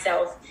extend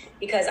myself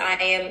because I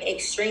am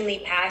extremely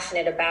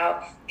passionate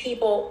about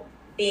people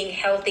being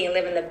healthy and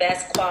living the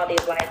best quality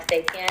of life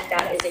they can.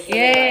 That is a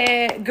human right.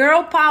 Yeah,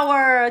 girl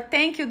power.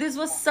 Thank you. This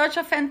was such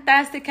a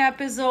fantastic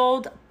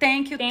episode.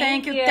 Thank you,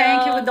 thank you,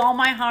 thank you with all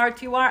my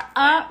heart. You are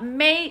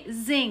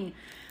amazing.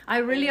 I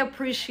really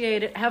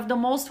appreciate it. Have the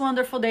most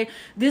wonderful day.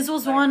 This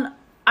was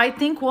I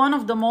think one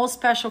of the most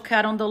special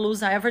Cat on the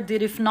Loose I ever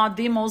did, if not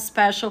the most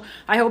special.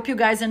 I hope you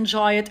guys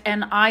enjoy it,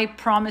 and I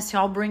promise you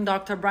I'll bring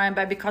Dr. Brian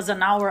back, because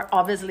an hour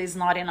obviously is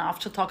not enough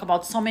to talk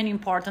about so many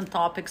important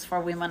topics for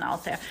women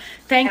out there.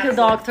 Thank you,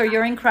 Doctor.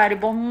 You're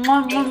incredible.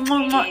 Mwah, mwah,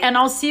 mwah, mwah. And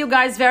I'll see you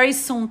guys very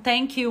soon.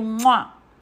 Thank you. Mwah.